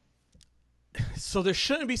 So there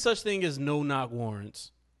shouldn't be such thing as no-knock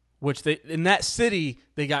warrants, which they in that city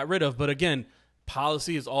they got rid of. But again,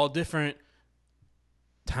 policy is all different.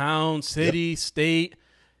 Town, city, state,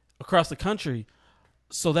 across the country.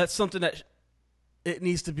 So that's something that it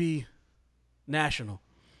needs to be national.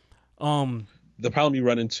 The problem you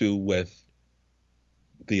run into with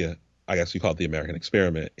I guess you call it the American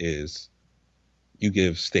experiment is you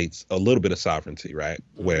give states a little bit of sovereignty, right?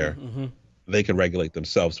 Where they can regulate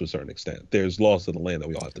themselves to a certain extent. There's laws of the land that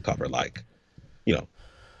we all have to cover. Like,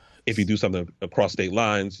 if you do something across state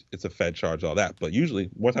lines, it's a Fed charge, all that. But usually,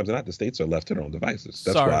 more times than not, the states are left to their own devices.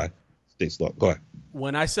 That's why states law. Go ahead.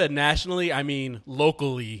 When I said nationally, I mean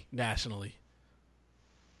locally, nationally.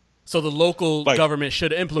 So the local government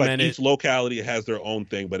should implement it. Each locality has their own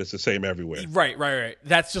thing, but it's the same everywhere. Right.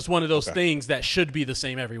 That's just one of those things that should be the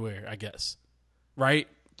same everywhere, I guess. Right?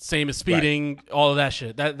 Same as speeding, all of that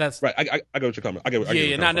shit. That's right. I get what you're coming. I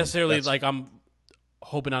get not necessarily like I'm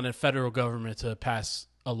hoping on the federal government to pass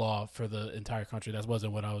a law for the entire country. That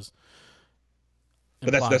wasn't what I was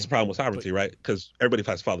implying. But that's the problem with sovereignty, right? Because everybody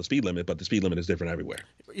has to follow the speed limit, but the speed limit is different everywhere.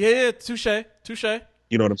 Yeah, touche.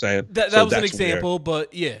 You know what I'm saying? That was an example,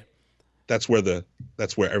 but yeah. That's where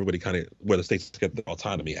everybody where the states get the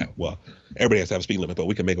autonomy at. Well, everybody has to have a speed limit, but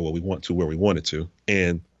we can make it what we want to, where we want it to.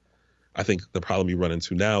 And I think the problem you run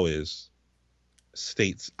into now is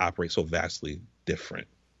states operate so vastly different.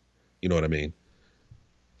 You know what I mean?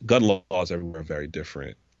 Gun laws everywhere are very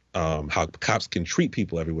different. How cops can treat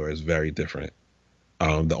people everywhere is very different.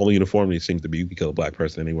 The only uniformity seems to be you can kill a black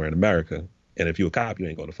person anywhere in America. And if you're a cop, you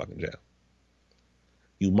ain't going to fucking jail.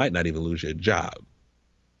 You might not even lose your job,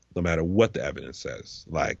 no matter what the evidence says.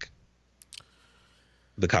 Like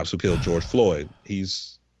the cops who killed George Floyd,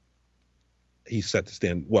 he's set to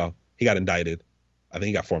stand. Well, he got indicted. I think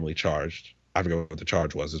he got formally charged. I forget what the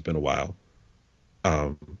charge was. It's been a while.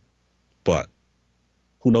 But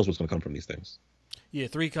who knows what's going to come from these things? Yeah,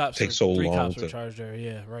 three cops were charged there.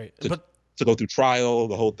 Yeah, right. To go through trial,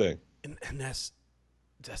 the whole thing. And that's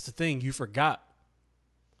the thing. You forgot.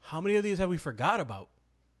 How many of these have we forgot about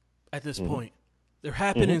at this point? They're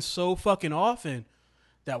happening so fucking often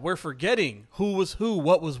that we're forgetting who was who,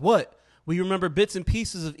 what was what. We remember bits and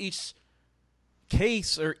pieces of each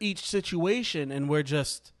case or each situation, and we're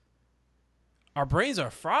just Our brains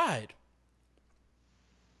are fried.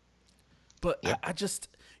 But Yep. I just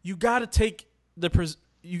you got to take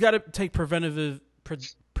preventative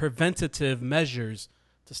measures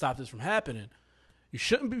to stop this from happening. You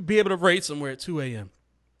shouldn't be able to raid somewhere at 2 a.m.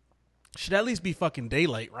 Should at least be fucking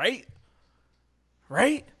daylight, right?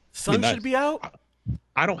 Right? Sun nice. should be out.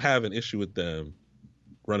 I don't have an issue with them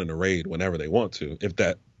running a raid whenever they want to. If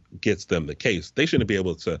that gets them the case, they shouldn't be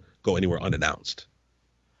able to go anywhere unannounced.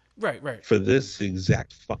 Right. For this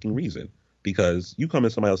exact fucking reason. Because you come in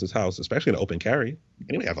somebody else's house, especially in an open carry,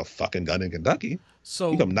 and you have a fucking gun in Kentucky.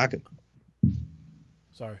 So you come knocking.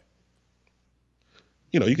 Sorry.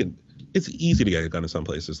 You can. It's easy to get a gun in some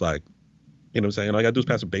places. Like, you know what I'm saying? All you gotta do is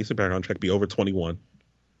pass a basic background check, be over 21,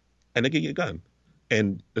 and they get you a gun.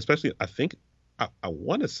 And especially, I think, I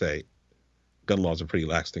want to say, gun laws are pretty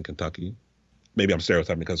lax in Kentucky. Maybe I'm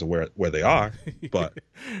stereotyping because of where they are, but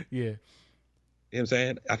yeah. You know what I'm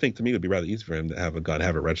saying? I think to me it would be rather easy for him to have a gun,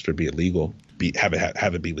 have it registered, be illegal, have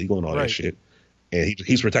it be legal and all that shit. And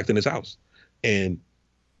he's protecting his house, and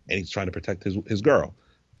he's trying to protect his girl.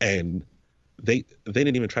 And they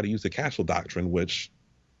didn't even try to use the castle doctrine, which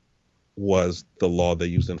was the law they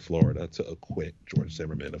used in Florida to acquit George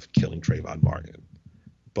Zimmerman of killing Trayvon Martin.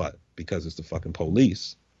 But because it's the fucking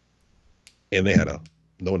police, and they had a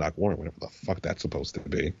no-knock warrant, whatever the fuck that's supposed to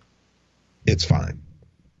be, it's fine.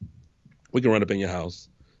 We can run up in your house.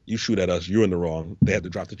 You shoot at us. You're in the wrong. They had to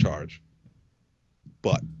drop the charge.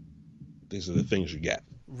 But these are the things you get.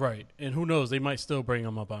 Right. And who knows? They might still bring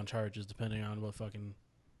them up on charges depending on what fucking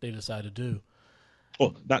they decide to do.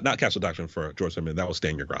 Well, not castle doctrine for George Zimmerman. That was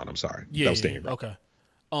stand your ground. I'm sorry. Yeah, that was stand your ground. Okay.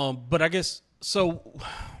 But I guess, so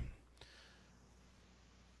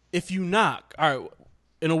if you knock, all right,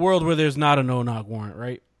 in a world where there's not a no-knock warrant,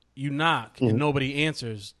 right? You knock and nobody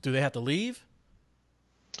answers. Do they have to leave?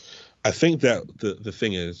 I think that the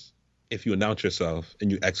thing is, if you announce yourself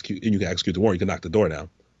and you can execute the warrant, you can knock the door down.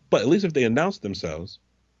 But at least if they announce themselves,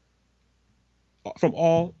 from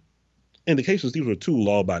all indications, these were two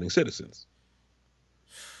law-abiding citizens.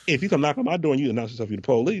 If you come knock on my door and you announce yourself you're the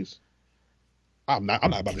police, I'm not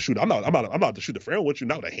about to shoot. I'm about to shoot the friend with you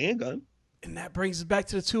now with a handgun. And that brings us back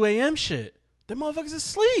to the 2 a.m. shit. Them motherfuckers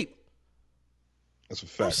asleep. That's a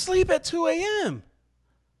fact. I'm asleep at 2 a.m.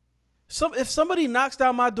 If somebody knocks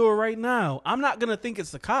down my door right now, I'm not gonna think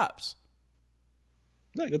it's the cops.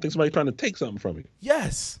 No, you think somebody's trying to take something from you.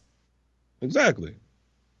 Yes. Exactly.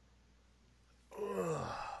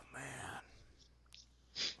 Oh, man.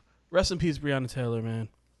 Rest in peace, Breonna Taylor, man.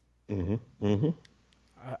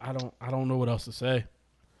 I don't know what else to say.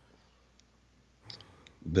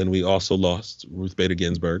 Then we also lost Ruth Bader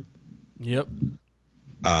Ginsburg. Yep.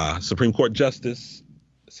 Supreme Court Justice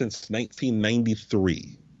since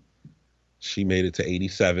 1993. She made it to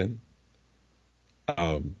 87.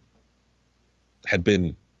 Had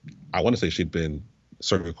been, I want to say she'd been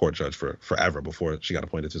circuit court judge for forever before she got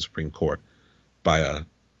appointed to Supreme Court. By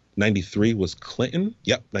 93 was Clinton.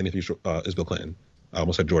 Yep, 93 is Bill Clinton. I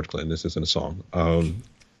almost said George Clinton. This isn't a song.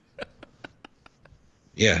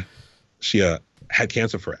 Yeah, she had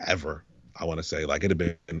cancer forever. I want to say, like, it had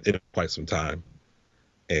been quite some time,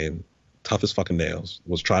 and tough as fucking nails,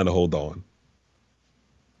 was trying to hold on.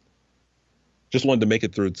 Just wanted to make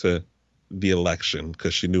it through to the election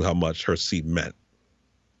because she knew how much her seat meant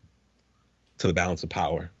to the balance of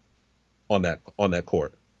power on that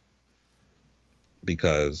court.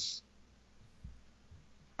 Because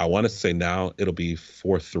I want to say now it'll be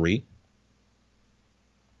 4-3.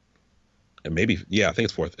 And maybe, yeah, I think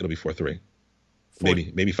it's fourth. It'll be 4-3.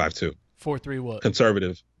 Maybe 5-2. 4-3 what?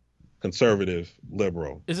 Conservative,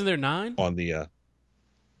 liberal. Isn't there 9? On the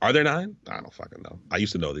are there 9? I don't fucking know. I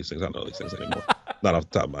used to know these things. I don't know these things anymore. Not off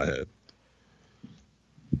the top of my head.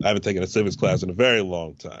 I haven't taken a civics class in a very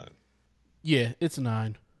long time. Yeah, it's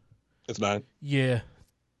 9. It's 9? Yeah.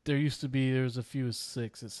 There's a few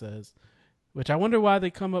 6, it says. Which I wonder why they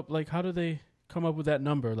come up, like, how do they come up with that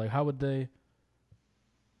number? Like, how would they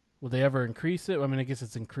ever increase it? I mean, I guess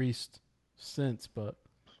it's increased since, but.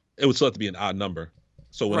 It would still have to be an odd number.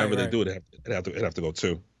 So whenever they do it, it'd have to go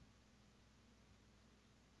 2.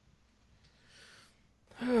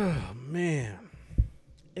 Oh, man.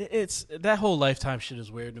 It's that whole lifetime shit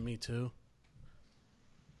is weird to me, too.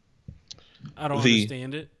 I don't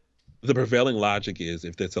understand it. The prevailing logic is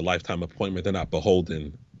if it's a lifetime appointment, they're not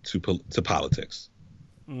beholden to politics.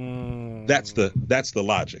 That's the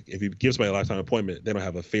logic. If you give somebody a lifetime appointment, they don't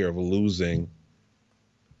have a fear of losing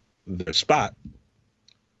their spot.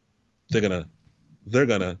 They're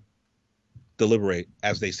gonna deliberate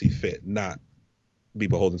as they see fit, not be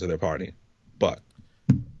beholden to their party. But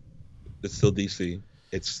it's still DC.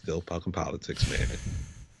 It's still fucking politics, man.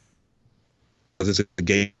 it's a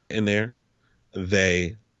game in there,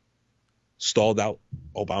 they stalled out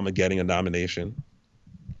Obama getting a nomination,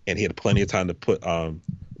 and he had plenty of time to put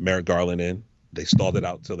Merrick Garland in. They stalled it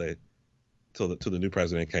out till the new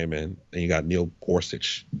president came in, and you got Neil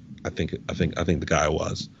Gorsuch. I think the guy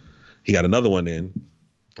was. He got another one in.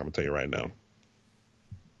 I'm gonna tell you right now.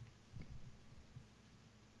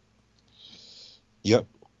 Yep.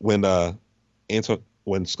 When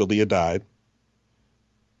Scalia died,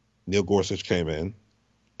 Neil Gorsuch came in,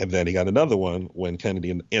 and then he got another one when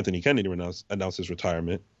Anthony Kennedy announced his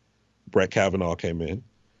retirement. Brett Kavanaugh came in.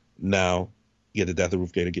 Now you get the death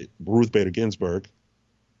of Ruth Bader Ginsburg,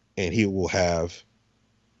 and he will have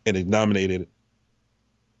and nominated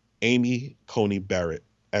Amy Coney Barrett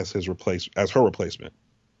as her replacement.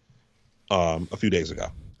 A few days ago,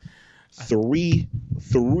 three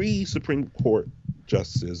Supreme Court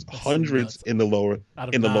justices, hundreds in the lower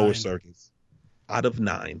circuits, out of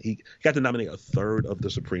 9. He got to nominate a third of the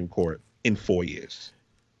Supreme Court in 4 years.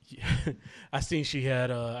 Yeah. I seen she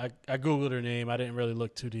had. I googled her name. I didn't really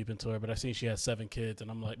look too deep into her, but I seen she had 7 kids, and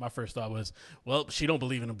I'm like, my first thought was, well, she don't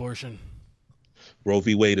believe in abortion. Roe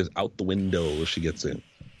v. Wade is out the window if she gets in.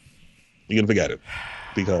 You're gonna forget it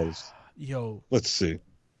because let's see,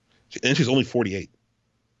 and she's only 48.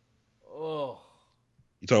 Oh,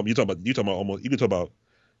 you talk about almost. You can talk about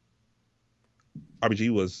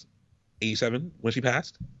RBG was 87 when she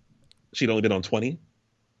passed. She'd only been on 20.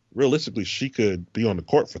 Realistically, she could be on the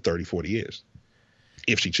court for 30, 40 years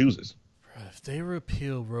if she chooses. If they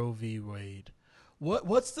repeal Roe v. Wade,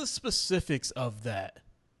 what's the specifics of that?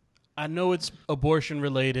 I know it's abortion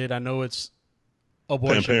related. I know it's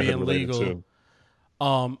abortion being legal. Too.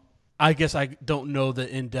 I guess I don't know the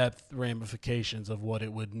in-depth ramifications of what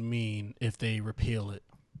it would mean if they repeal it.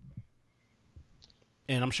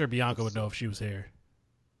 And I'm sure Bianca would know if she was here.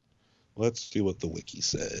 Let's see what the wiki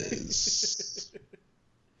says.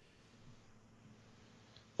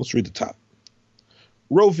 Let's read the top.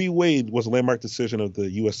 Roe v. Wade was a landmark decision of the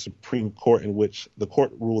U.S. Supreme Court in which the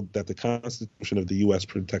court ruled that the Constitution of the U.S.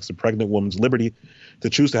 protects a pregnant woman's liberty to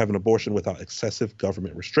choose to have an abortion without excessive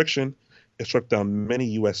government restriction. It struck down many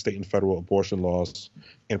U.S. state and federal abortion laws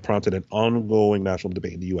and prompted an ongoing national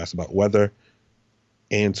debate in the U.S. about whether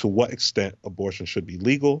and to what extent abortion should be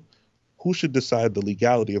legal, who should decide the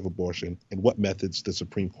legality of abortion, and what methods the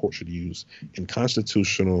Supreme Court should use in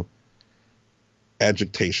constitutional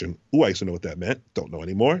agitation. I used to know what that meant. Don't know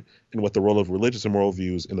anymore. And what the role of religious and moral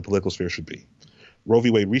views in the political sphere should be. Roe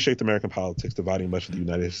v. Wade reshaped American politics, dividing much of the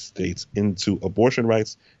United States into abortion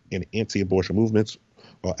rights and anti-abortion movements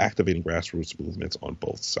while activating grassroots movements on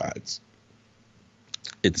both sides.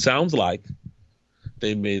 It sounds like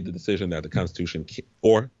they made the decision that the Constitution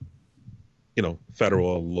or, federal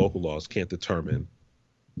or local laws can't determine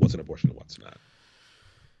what's an abortion and what's not.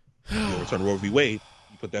 You return Roe v. Wade,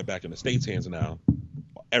 you put that back in the state's hands now.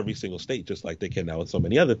 Every single state, just like they can now with so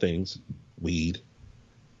many other things, weed,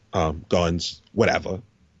 guns, whatever,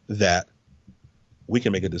 that we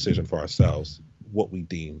can make a decision for ourselves what we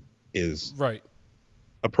deem is right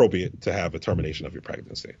appropriate to have a termination of your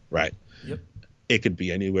pregnancy, right? Yep. It could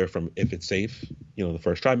be anywhere from if it's safe, the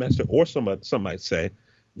first trimester, or some might say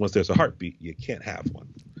once there's a heartbeat, you can't have one.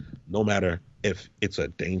 No matter if it's a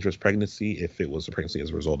dangerous pregnancy, if it was a pregnancy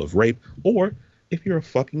as a result of rape, or if you're a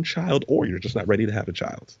fucking child, or you're just not ready to have a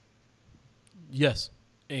child. Yes.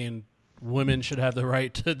 And women should have the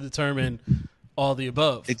right to determine all the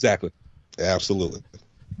above. Exactly. Absolutely.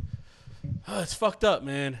 It's fucked up,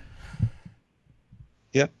 man.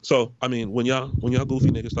 Yeah. So, when y'all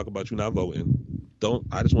goofy niggas talk about you not voting,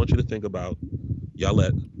 I just want you to think about y'all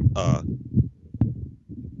let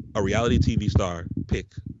a reality TV star pick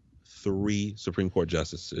 3 Supreme Court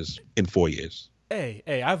justices in 4 years. Hey,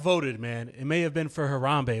 I voted, man. It may have been for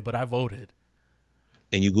Harambe, but I voted.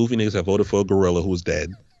 And you goofy niggas have voted for a gorilla who was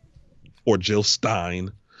dead, or Jill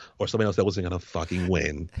Stein, or somebody else that wasn't gonna fucking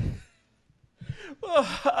win.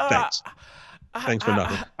 Thanks. Thanks for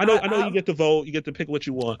nothing. I know you get to vote, you get to pick what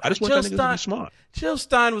you want. I just want that niggas to be smart. Jill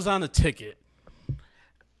Stein was on the ticket.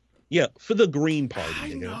 Yeah, for the Green Party.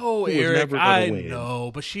 I know, Eric. I know,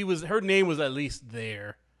 but her name was at least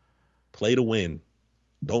there. Play to win.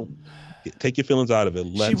 Don't take your feelings out of it.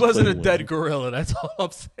 She wasn't a dead gorilla. That's all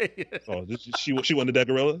I'm saying. Oh, she wasn't a dead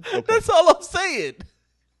gorilla? Okay. That's all I'm saying.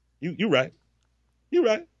 You're right. You're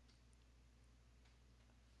right.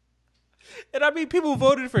 And people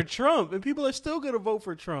voted for Trump, and people are still going to vote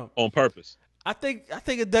for Trump on purpose. I think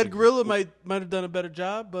a dead gorilla might have done a better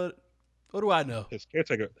job, but what do I know? His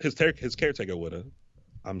caretaker would have.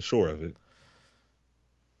 I'm sure of it.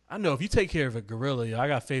 I know if you take care of a gorilla, I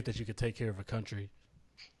got faith that you could take care of a country.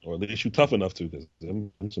 or at least you tough enough to. Cause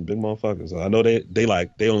them some big motherfuckers. I know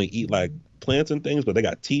they only eat like plants and things, but they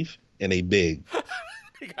got teeth and they big.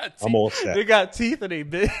 They got I'm teeth. all set. They got teeth and they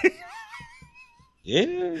big. Yeah,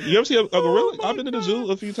 you ever see a Oh gorilla? I've my been to the zoo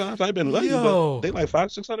god. a few times. I've been lucky, but Yo. they like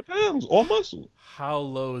 500-600 pounds, all muscle. How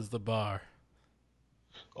low is the bar?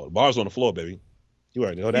 Oh, the bar's on the floor, baby. You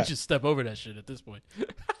already know You that. just step over that shit at this point.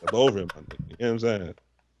 Step over him. You know what I'm saying?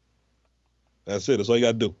 That's it. That's all you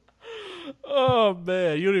gotta do. Oh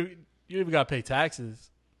man, you don't even gotta pay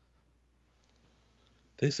taxes.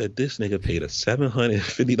 They said this nigga paid us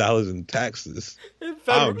 $750 in taxes.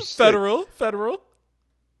 Federal, I'm sick. federal.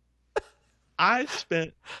 I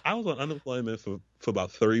was on unemployment for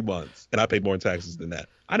about 30 months and I paid more in taxes than that.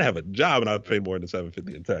 I didn't have a job and I paid more than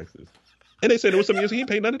 $750 in taxes. And they said there was some years he didn't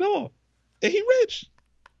pay none at all. And he rich.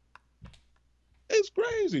 It's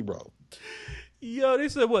crazy, bro. Yo, they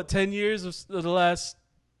said what, 10 years of the last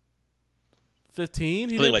 15?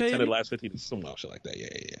 He I think didn't like pay 10 any? of the last 15, some shit like that.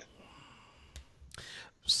 Yeah.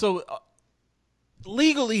 So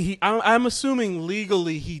legally, I'm assuming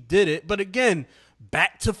legally he did it. But again,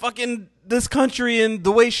 back to fucking this country and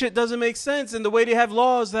the way shit doesn't make sense and the way they have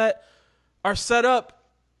laws that are set up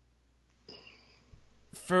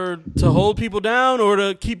to hold people down or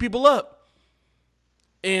to keep people up,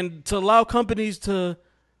 and to allow companies to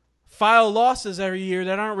file losses every year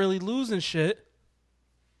that aren't really losing shit.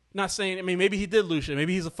 Not saying, I mean, maybe he did lose shit.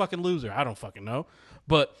 Maybe he's a fucking loser. I don't fucking know.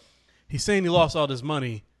 But he's saying he lost all this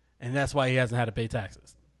money, and that's why he hasn't had to pay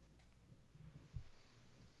taxes.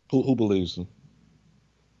 Who believes him?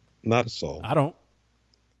 Not a soul. I don't.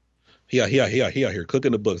 He out here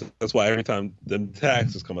cooking the books. That's why every time them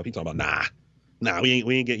taxes come up, he talking about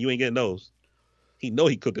you ain't getting those. He know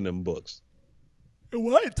he cooking them books.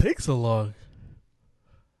 Why it takes so long?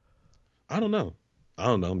 I don't know.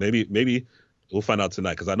 Maybe we'll find out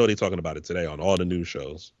tonight because I know they're talking about it today on all the news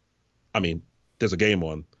shows. I mean, there's a game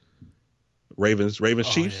on. Ravens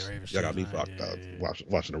Chiefs. Yeah, Ravens Y'all got me Chiefs, fucked yeah, up. yeah.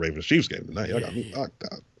 Watching the Ravens Chiefs game tonight. Y'all got me fucked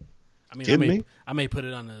up. I mean, Kidding me? I may put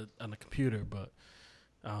it on the computer, but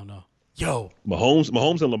I don't know. Yo,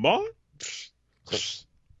 Mahomes and Lamar.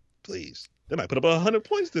 Please, they might put up 100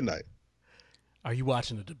 points tonight. are you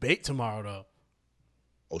watching the debate tomorrow though?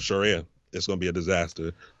 Oh, sure am. It's gonna be a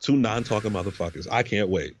disaster. Two non-talking motherfuckers. I can't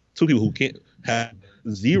wait. Two people who can't have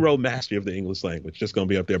zero mastery of the English language. Just gonna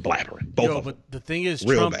be up there blabbering. Both of them. But the thing is,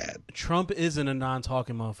 Real bad. Trump isn't a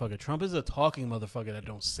non-talking motherfucker. Trump is a talking motherfucker that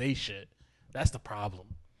don't say shit. That's the problem.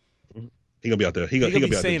 He gonna be out there. He gonna be out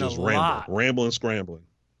there saying just a lot rambling, scrambling,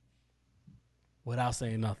 without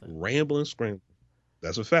saying nothing. rambling, scrambling.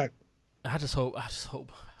 That's a fact. I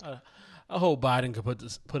hope Biden could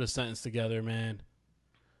put a sentence together, man.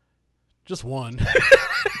 Just one.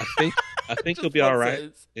 I think he'll be all right.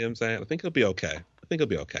 Sentence. You know what I'm saying? I think he'll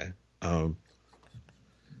be okay.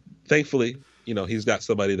 Thankfully, he's got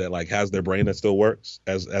somebody that like has their brain that still works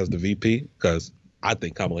as the VP, because I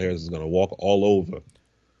think Kamala Harris is gonna walk all over.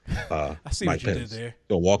 I see Mike what you Pence. did there.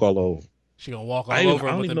 Gonna walk all over. She gonna walk I all don't over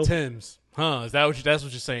him with even them know- Tims, huh? That's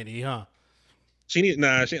what you're saying, E, huh? I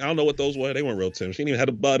don't know what those were. They weren't real Tim. She didn't even have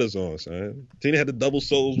the butters on, son. She didn't have the double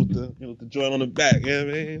soles with the joint on the back. You know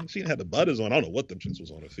what I mean? She didn't have the butters on. I don't know what them shits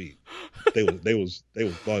was on her feet. They was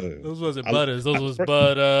butters. Those wasn't butters. Those was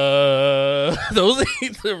butter. Those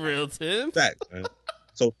ain't the real Tims. Fact, man.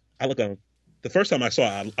 So I look on. The first time I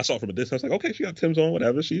saw it from a distance. I was like, okay, she got Tim's on,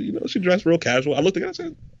 whatever. She dressed real casual. I looked at her and I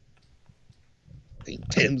said, ain't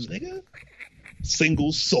Tim's, nigga.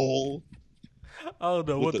 Single sole. I don't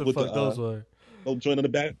know what the fuck those were. No joint on the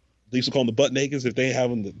back. They used to call them the butt nakeds if they ain't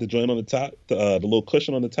having the joint on the top, the little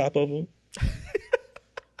cushion on the top of them.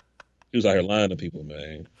 He was out here lying to people,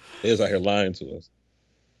 man. He was out here lying to us.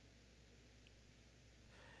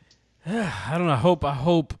 I don't know. I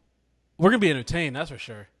hope we're gonna be entertained. That's for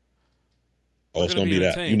sure. Oh, it's gonna be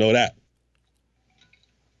that. You know that.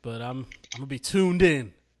 But I'm gonna be tuned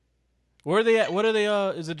in. Where are they at? What are they?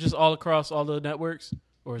 Is it just all across all the networks,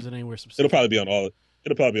 or is it anywhere specific? It'll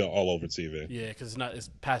probably be on all over TV. Yeah, because it's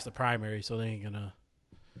past the primary, so they ain't gonna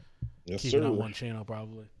Yes, keep sir. it on one channel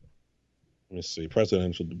probably. Let me see.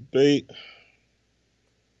 Presidential debate.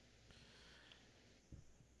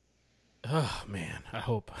 Oh man, I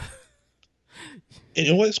hope.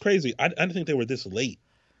 And what's crazy, I didn't think they were this late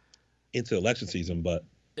into election season, but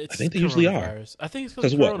It's I think they usually are. coronavirus. I think it's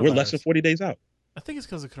Because because what? We're less than 40 days out. I think it's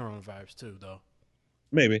because of coronavirus too, though.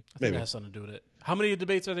 Maybe. I think that has something to do with it. How many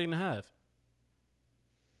debates are they gonna have?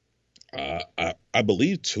 I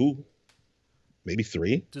believe 2, maybe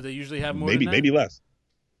 3. Do they usually have more? Maybe less.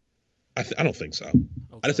 I don't think so. Okay.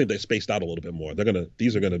 I just think they spaced out a little bit more.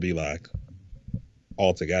 These are gonna be like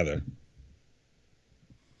all together.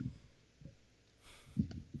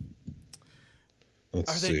 Let's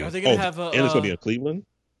Are see. they gonna Oh, have and it's gonna be in Cleveland.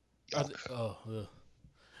 are they, Yuck. oh ugh.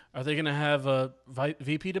 Are they gonna have a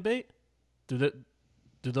VP debate? Do that?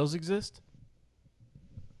 Do those exist?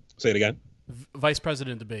 Say it again. Vice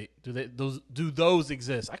president debate. Do those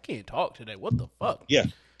exist? I can't talk today. What the fuck? Yeah,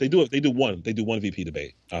 they do it. They do one. They do one VP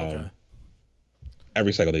debate. Okay.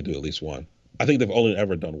 Every cycle they do at least one. I think they've only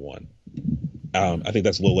ever done one. I think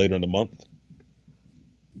that's a little later in the month.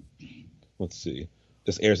 Let's see.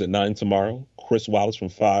 This airs at 9 tomorrow. Chris Wallace from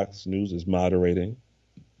Fox News is moderating.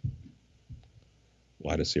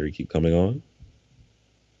 Why does Siri keep coming on?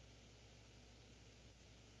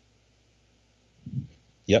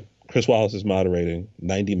 Yep. Chris Wallace is moderating.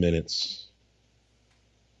 90 minutes.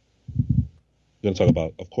 We're going to talk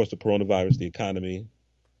about, of course, the coronavirus, the economy,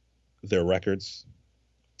 their records,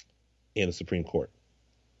 and the Supreme Court.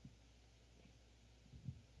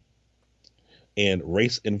 And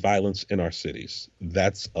race and violence in our cities.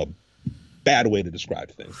 That's a bad way to describe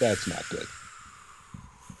things. That's not good.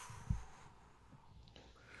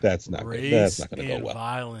 That's not good. That's not going to go well.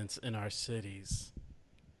 Violence in our cities.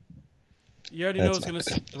 You already That's know not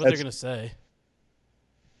what they're gonna say.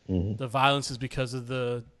 Mm-hmm. The violence is because of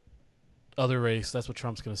the other race. That's what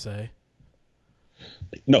Trump's gonna say.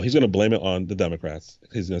 No, he's going to blame it on the Democrats.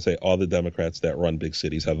 He's going to say all the Democrats that run big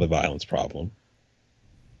cities have a violence problem.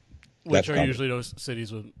 Which are usually those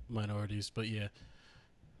cities with minorities, but yeah.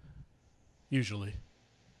 Usually.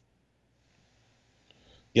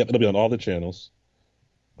 Yep, it'll be on all the channels.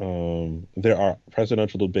 There are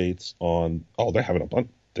presidential debates on. Oh, they're having a bunch.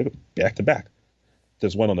 They're back to back.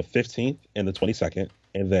 There's one on the 15th and the 22nd,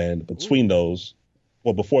 and then between those,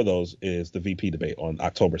 well, before those is the VP debate on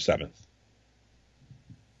October 7th.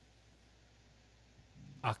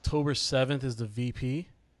 October 7th is the VP.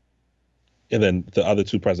 And then the other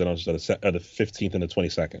two presidential are the 15th and the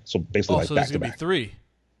 22nd. So basically, like so back there's to gonna back. be three.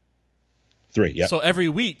 Three, yeah. So every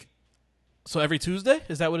week. So every Tuesday?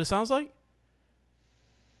 Is that what it sounds like?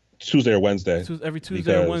 Tuesday or Wednesday. Every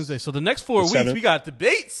Tuesday or Wednesday. So the next 4 weeks, 7th, we got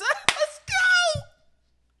debates. Let's go.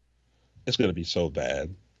 It's going to be so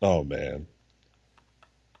bad. Oh, man.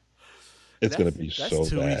 It's going to be so bad. That's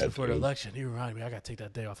 2 weeks before the election. You remind me, I got to take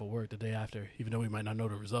that day off of work the day after, even though we might not know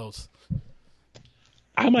the results.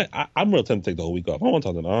 I'm real tempted to take the whole week off. I want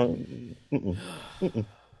to talk to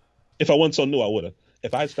If I wasn't so new, I would have.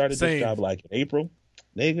 If I started this job like in April,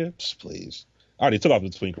 nigga, please. I already took off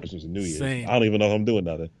between Christmas and New Year's. Same. I don't even know if I'm doing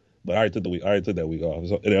nothing. But I already took that week off.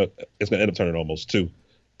 So it's gonna end up turning almost 2.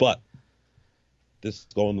 But this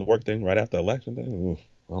going to work thing right after election thing,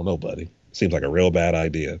 I don't know, buddy. Seems like a real bad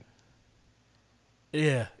idea.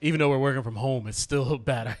 Yeah, even though we're working from home, it's still a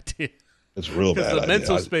bad idea. It's real bad. Because the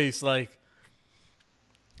mental space, like,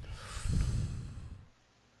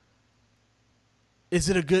 is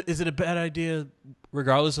it a bad idea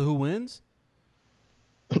regardless of who wins?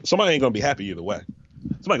 Somebody ain't gonna be happy either way.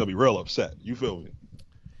 Somebody gonna be real upset. You feel me?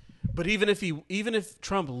 But even if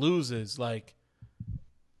Trump loses, like,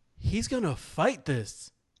 he's gonna fight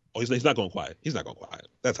this. Oh, he's not going quiet. He's not going quiet.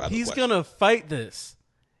 That's how he's gonna fight this,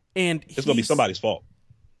 and it's gonna be somebody's fault.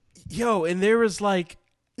 Yo, and there was like,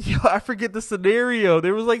 I forget the scenario.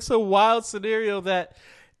 There was like some wild scenario that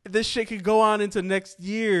this shit could go on into next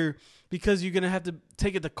year because you're gonna have to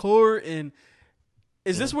take it to court. And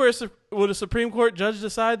is this where will the Supreme Court judge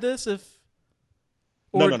decide this?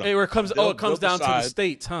 No. Or it comes down to the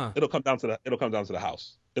states, huh? It'll come down to the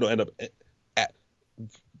House. It'll end up at,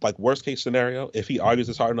 like, worst case scenario. If he argues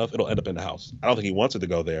this hard enough, it'll end up in the House. I don't think he wants it to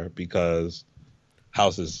go there because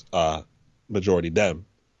House is majority Dem.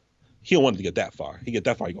 He don't want it to get that far. He get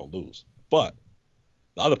that far, he gonna lose. But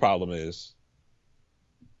the other problem is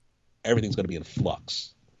everything's gonna be in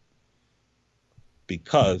flux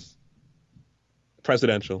because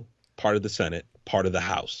presidential, part of the Senate, part of the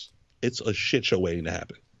House. It's a shit show waiting to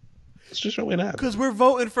happen. It's just a show waiting to happen. Because we're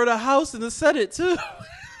voting for the House and the Senate too,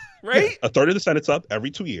 right? Yeah, a third of the Senate's up every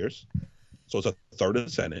 2 years, so it's a third of the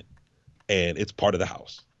Senate, and it's part of the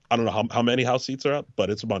House. I don't know how many House seats are up, but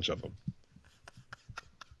it's a bunch of them.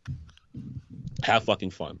 Have fucking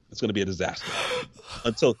fun. It's going to be a disaster.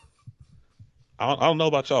 Until I don't know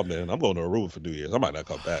about y'all, man. I'm going to Aruba for New Year's. I might not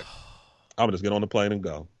come back. I'm gonna just get on the plane and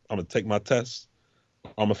go. I'm gonna take my tests.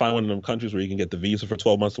 I'm gonna find one of them countries where you can get the visa for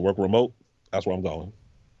 12 months to work remote. That's where I'm going.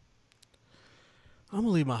 I'm gonna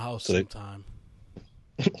leave my house sometime.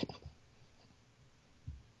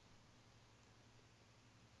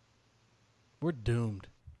 We're doomed.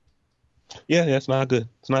 Yeah, it's not good.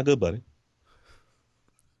 It's not good, buddy.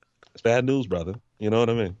 It's bad news, brother. You know what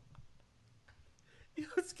I mean?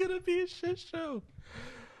 It's gonna be a shit show.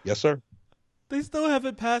 Yes, sir. They still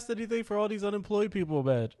haven't passed anything for all these unemployed people,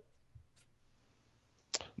 man.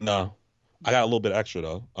 No. I got a little bit extra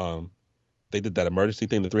though. They did that emergency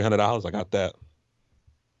thing, the $300. I got that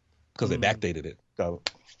because they backdated it. Got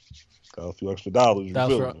a few extra dollars. You That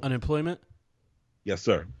was feel for me? unemployment? Yes,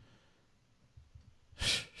 sir.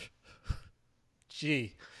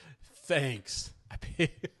 Gee, thanks. I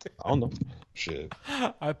don't know. Shit.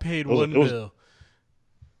 I paid was- one it was- bill.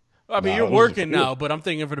 I mean, Nah, you're it was- working it now, was- but I'm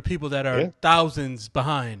thinking for the people that are Yeah. thousands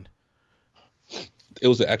behind. It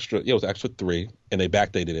was an extra. Yeah, it was extra 3, and they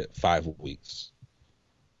backdated it 5 weeks.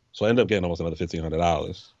 So I ended up getting almost another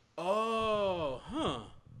 $1,500. Oh, huh.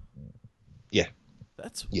 Yeah.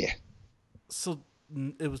 That's Yeah. so.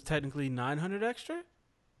 It was technically 900 extra.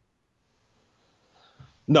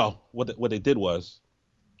 No, what they did was,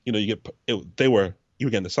 you get you were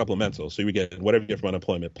getting the supplemental, so you were getting whatever you get from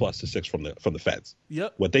unemployment plus the 6 from the feds.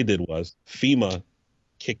 Yep. What they did was FEMA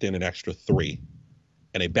kicked in an extra 3,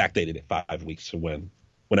 and they backdated it 5 weeks to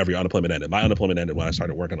whenever your unemployment ended. My unemployment ended when I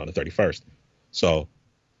started working on the 31st, so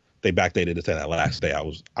they backdated it to that last day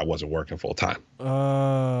I wasn't working full time.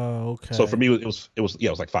 Oh, okay. So for me, it was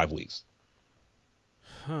like 5 weeks.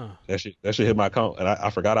 Huh. That shit hit my account, and I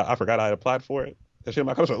forgot I had applied for it. That shit hit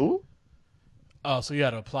my account. I was like, ooh. Oh, so you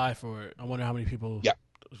had to apply for it. I wonder how many people. Yeah.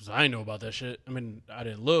 'Cause I didn't know about that shit. I mean, I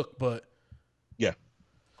didn't look, but Yeah.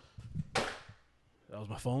 that was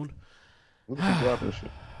my phone. What the fuck happened to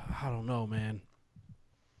shit? I don't know, man.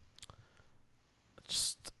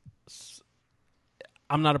 Just,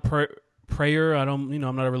 I'm not a prayer. I don't,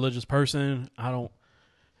 I'm not a religious person. I don't.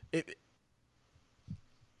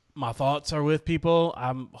 My thoughts are with people.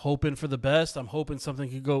 I'm hoping for the best. I'm hoping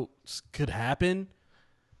something could happen.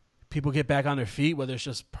 People get back on their feet, whether it's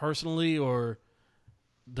just personally or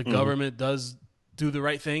the government does do the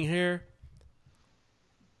right thing here.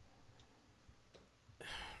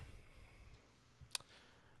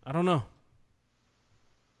 I don't know.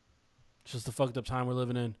 It's just the fucked up time we're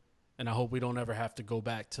living in, and I hope we don't ever have to go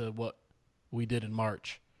back to what we did in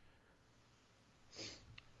March.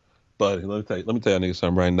 Buddy, let me tell you niggas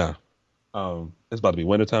something right now. It's about to be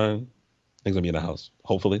wintertime. Niggas gonna be in the house,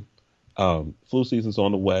 hopefully. Flu season's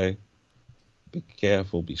on the way. Be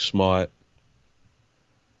careful, be smart.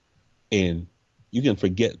 And you can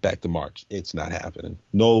forget back to March. It's not happening.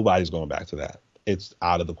 Nobody's going back to that. It's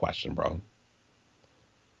out of the question, bro.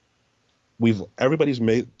 Everybody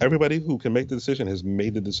who can make the decision has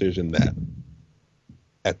made the decision that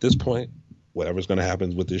at this point, whatever's gonna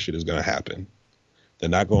happen with this shit is gonna happen. They're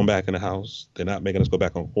not going back in the house. They're not making us go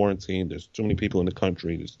back on quarantine. There's too many people in the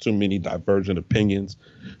country. There's too many divergent opinions.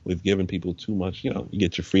 We've given people too much. You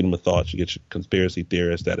get your freedom of thought. You get your conspiracy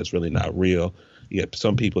theorists that it's really not real. You get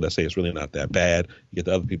some people that say it's really not that bad. You get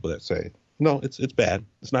the other people that say, no, it's bad.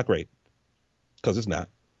 It's not great. Because it's not.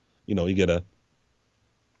 You get a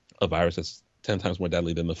virus that's 10 times more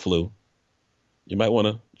deadly than the flu. You might want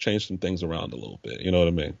to change some things around a little bit. You know what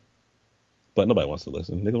I mean? But nobody wants to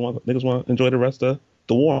listen. Niggas want to enjoy the rest of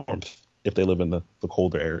the warmth if they live in the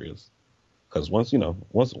colder areas. Because once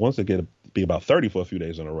it get to be about 30 for a few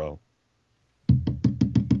days in a row,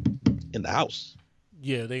 in the house.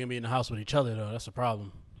 Yeah, they can be in the house with each other though. That's the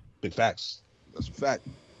problem. Big facts. That's a fact.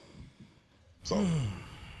 So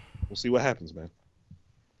we'll see what happens, man.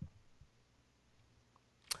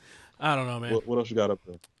 I don't know, man. What else you got up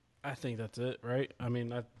there? I think that's it, right? I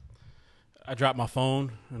mean, I dropped my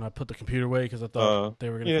phone and I put the computer away because I thought they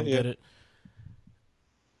were going to come get it.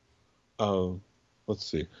 Let's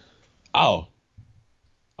see. Oh,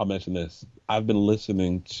 I'll mention this. I've been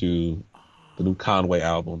listening to the new Conway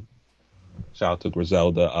album. Shout out to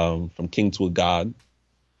Griselda from King to a God.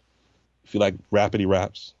 If you like rapidy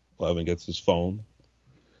raps, Evan gets his phone.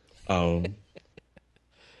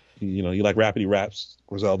 You like rapidy raps,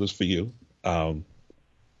 Griselda's for you.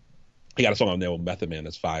 He got a song on there with Method Man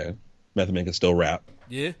that's fire. Method Man can still rap.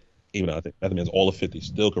 Yeah. Even though I think Method Man's all of 50,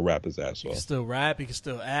 still could rap his ass off. He can still rap. He can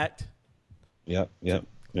still act. Yep.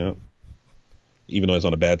 Even though it's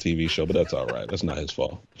on a bad TV show, but that's all right. That's not his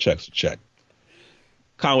fault. Check's a check.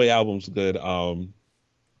 Conway album's good. I'm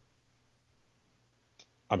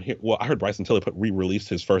here. Well, I heard Bryson Tiller re-released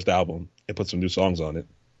his first album and put some new songs on it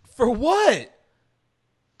For what?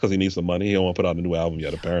 because he needs some money. He don't want to put out a new album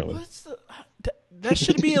yet, apparently. That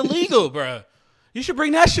should be illegal, bro. You should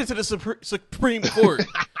bring that shit to the Supreme Court.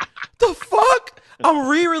 The fuck? I'm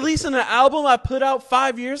re-releasing an album I put out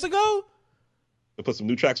 5 years ago? They put some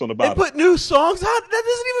new tracks on the They bottom. put new songs out? That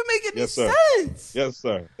doesn't even make any Yes, sir. sense. Yes,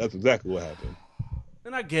 sir. That's exactly what happened.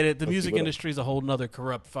 And I get it. The music industry is a whole nother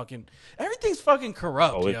corrupt fucking... Everything's fucking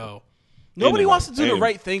corrupt, yo. Nobody wants to do the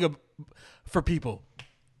right thing for people.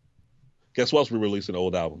 Guess what else re-releasing an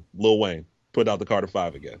old album? Lil Wayne put out the Carter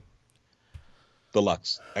 5 again.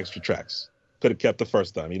 Deluxe. Extra tracks. Could have kept the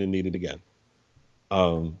first time. He didn't need it again.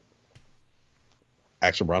 Um,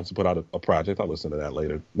 Action Bronson put out a project. I'll listen to that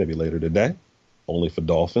later, maybe later today. Only for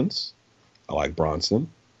Dolphins. I like Bronson.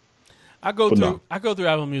 I go through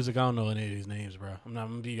Apple Music. I don't know any of these names, bro. I'm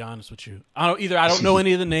gonna be honest with you. I don't know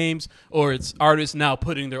any of the names, or it's artists now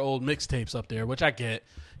putting their old mixtapes up there, which I get.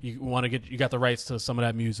 You got the rights to some of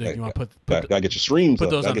that music. You want to gotta get your streams put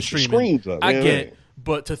up. those on the streams up. I get,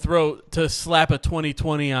 but to slap a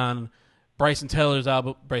 2020 on Bryson Taylor's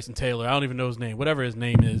album, Bryson Taylor. I don't even know his name. Whatever his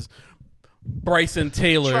name is, Bryson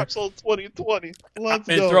Taylor. Trap Soul 2020. And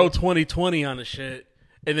throw 2020 on the shit,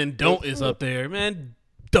 and then Don't is up there, man.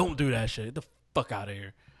 Don't do that shit. Get the fuck out of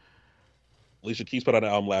here. Alicia Keys put out an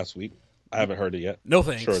album last week. I haven't heard it yet. No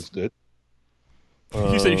thanks. I'm sure it's good.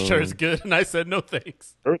 You said you're sure it's good, and I said no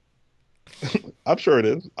thanks. I'm sure it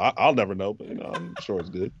is. I'll never know, but I'm sure it's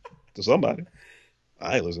good to somebody.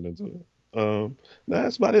 I ain't listening to it.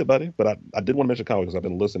 That's about it, buddy. But I did want to mention Cowboy because I've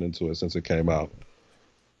been listening to it since it came out.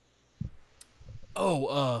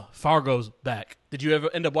 Oh, Fargo's back. Did you ever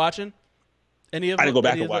end up watching any of it? I didn't go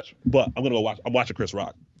back and watch, but I'm gonna go watch. I'm watching Chris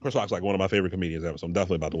Rock. Chris Rock's like one of my favorite comedians ever, so I'm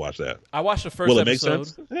definitely about to watch that. I watched the first episode. Will it episode. make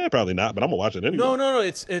sense? Yeah, probably not, but I'm gonna watch it anyway. No.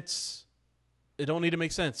 It don't need to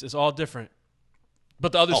make sense. It's all different.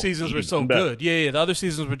 But the other seasons were so good. Yeah. The other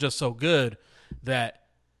seasons were just so good that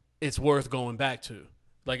it's worth going back to.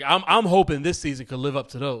 Like I'm hoping this season could live up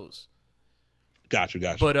to those. Got you.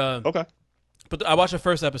 But okay. But I watched the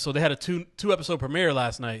first episode. They had a two episode premiere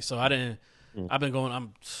last night, so I didn't. I've been going.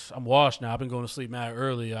 I'm washed now. I've been going to sleep mad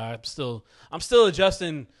early. I'm still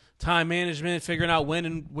adjusting time management, figuring out when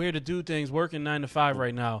and where to do things. Working 9 to 5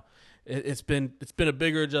 right now. It's been a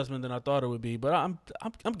bigger adjustment than I thought it would be, but I'm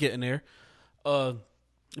getting there. But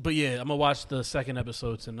yeah, I'm gonna watch the second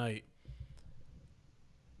episode tonight.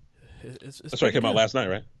 That's right. It came out last night,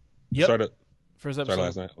 right? Yep. First episode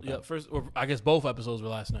last night. Okay. Yeah. Or I guess both episodes were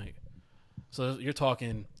last night. So you're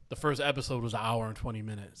talking. The first episode was an hour and 20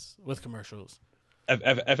 minutes with commercials.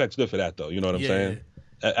 FX good for that though. You know what I'm saying?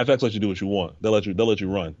 FX lets you do what you want. They'll let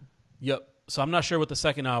you run. Yep. So I'm not sure what the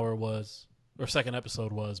second hour was or second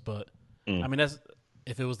episode was, but I mean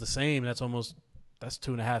if it was the same, that's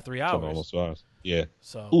 2.5, 3 hours. Almost 2 hours. Yeah.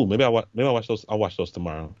 So maybe I'll watch those. I'll watch those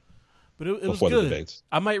tomorrow. But it was good. The debates.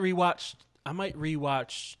 I might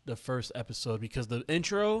rewatch the first episode because the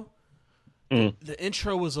intro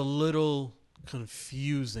was a little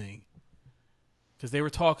confusing because they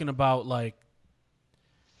were talking about like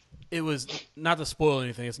it was not to spoil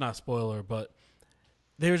anything. It's not a spoiler, but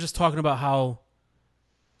they were just talking about how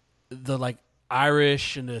the like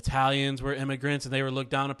Irish and the Italians were immigrants and they were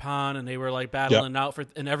looked down upon and they were like battling out for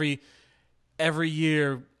and every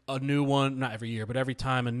year a new one, not every year, but every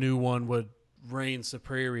time a new one would reign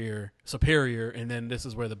superior, and then this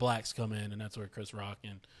is where the blacks come in, and that's where Chris Rock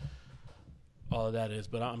and all of that is.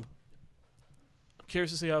 But I'm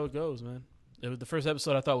curious to see how it goes, man. The first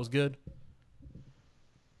episode I thought was good,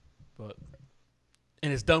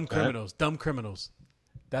 and it's dumb criminals. Dumb criminals.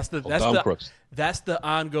 That's the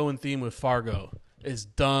ongoing theme with Fargo is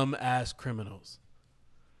dumb ass criminals,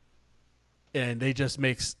 and they just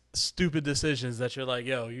make stupid decisions that you're like,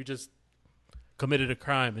 yo, you just committed a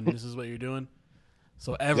crime and this is what you're doing.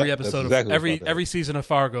 So every episode of every season of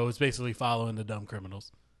Fargo is basically following the dumb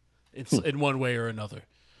criminals. It's in one way or another.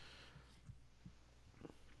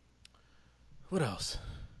 What else?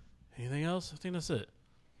 Anything else? I think that's it.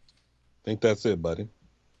 I think that's it, buddy.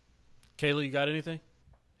 Kayla, you got anything?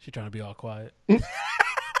 She's trying to be all quiet.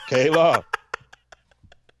 Kayla.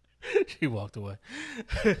 She walked away.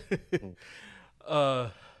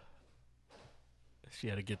 She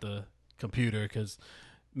had to get the computer because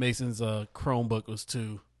Mason's Chromebook was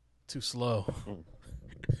too slow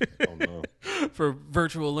for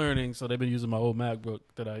virtual learning. So they've been using my old MacBook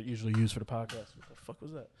that I usually use for the podcast. What the fuck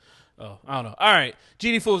was that? Oh, I don't know. All right.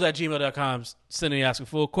 gdfools@gmail.com. Send any asking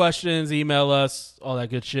fool questions. Email us. All that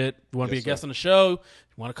good shit. If you want to be a guest on the show,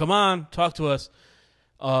 if you want to come on, talk to us.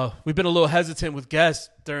 We've been a little hesitant with guests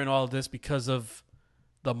during all of this because of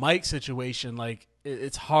the mic situation. Like,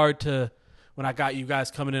 it's hard to, when I got you guys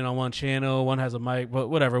coming in on one channel, one has a mic, but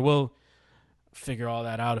whatever. We'll figure all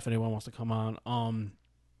that out if anyone wants to come on.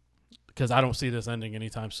 Because I don't see this ending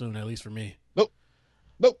anytime soon, at least for me. Nope.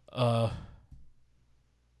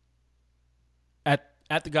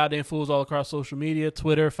 At the Goddamn Fools all across social media,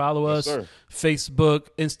 Twitter, follow us, sir. Facebook,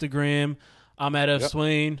 Instagram. I'm at F.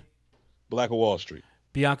 Swain. Black of Wall Street.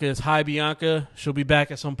 Bianca is Hi Bianca. She'll be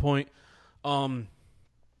back at some point. I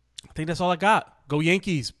think that's all I got. Go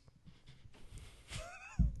Yankees.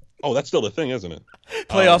 Oh, that's still the thing, isn't it?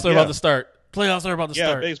 Playoffs are about to start. Start.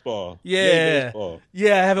 Yeah, baseball. Yeah. Baseball.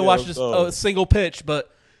 Yeah, I haven't watched a single pitch,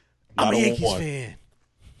 but I'm a Yankees fan.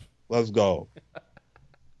 Let's go.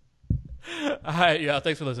 All right, yeah.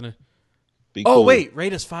 Thanks for listening. Be Oh cool. wait,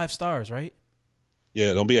 rate us 5 stars, right?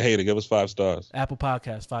 Yeah, don't be a hater. Give us 5 stars. Apple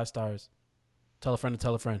Podcast, 5 stars. Tell a friend to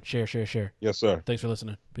tell a friend. Share, share, share. Yes, sir. Thanks for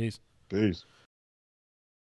listening. Peace. Peace.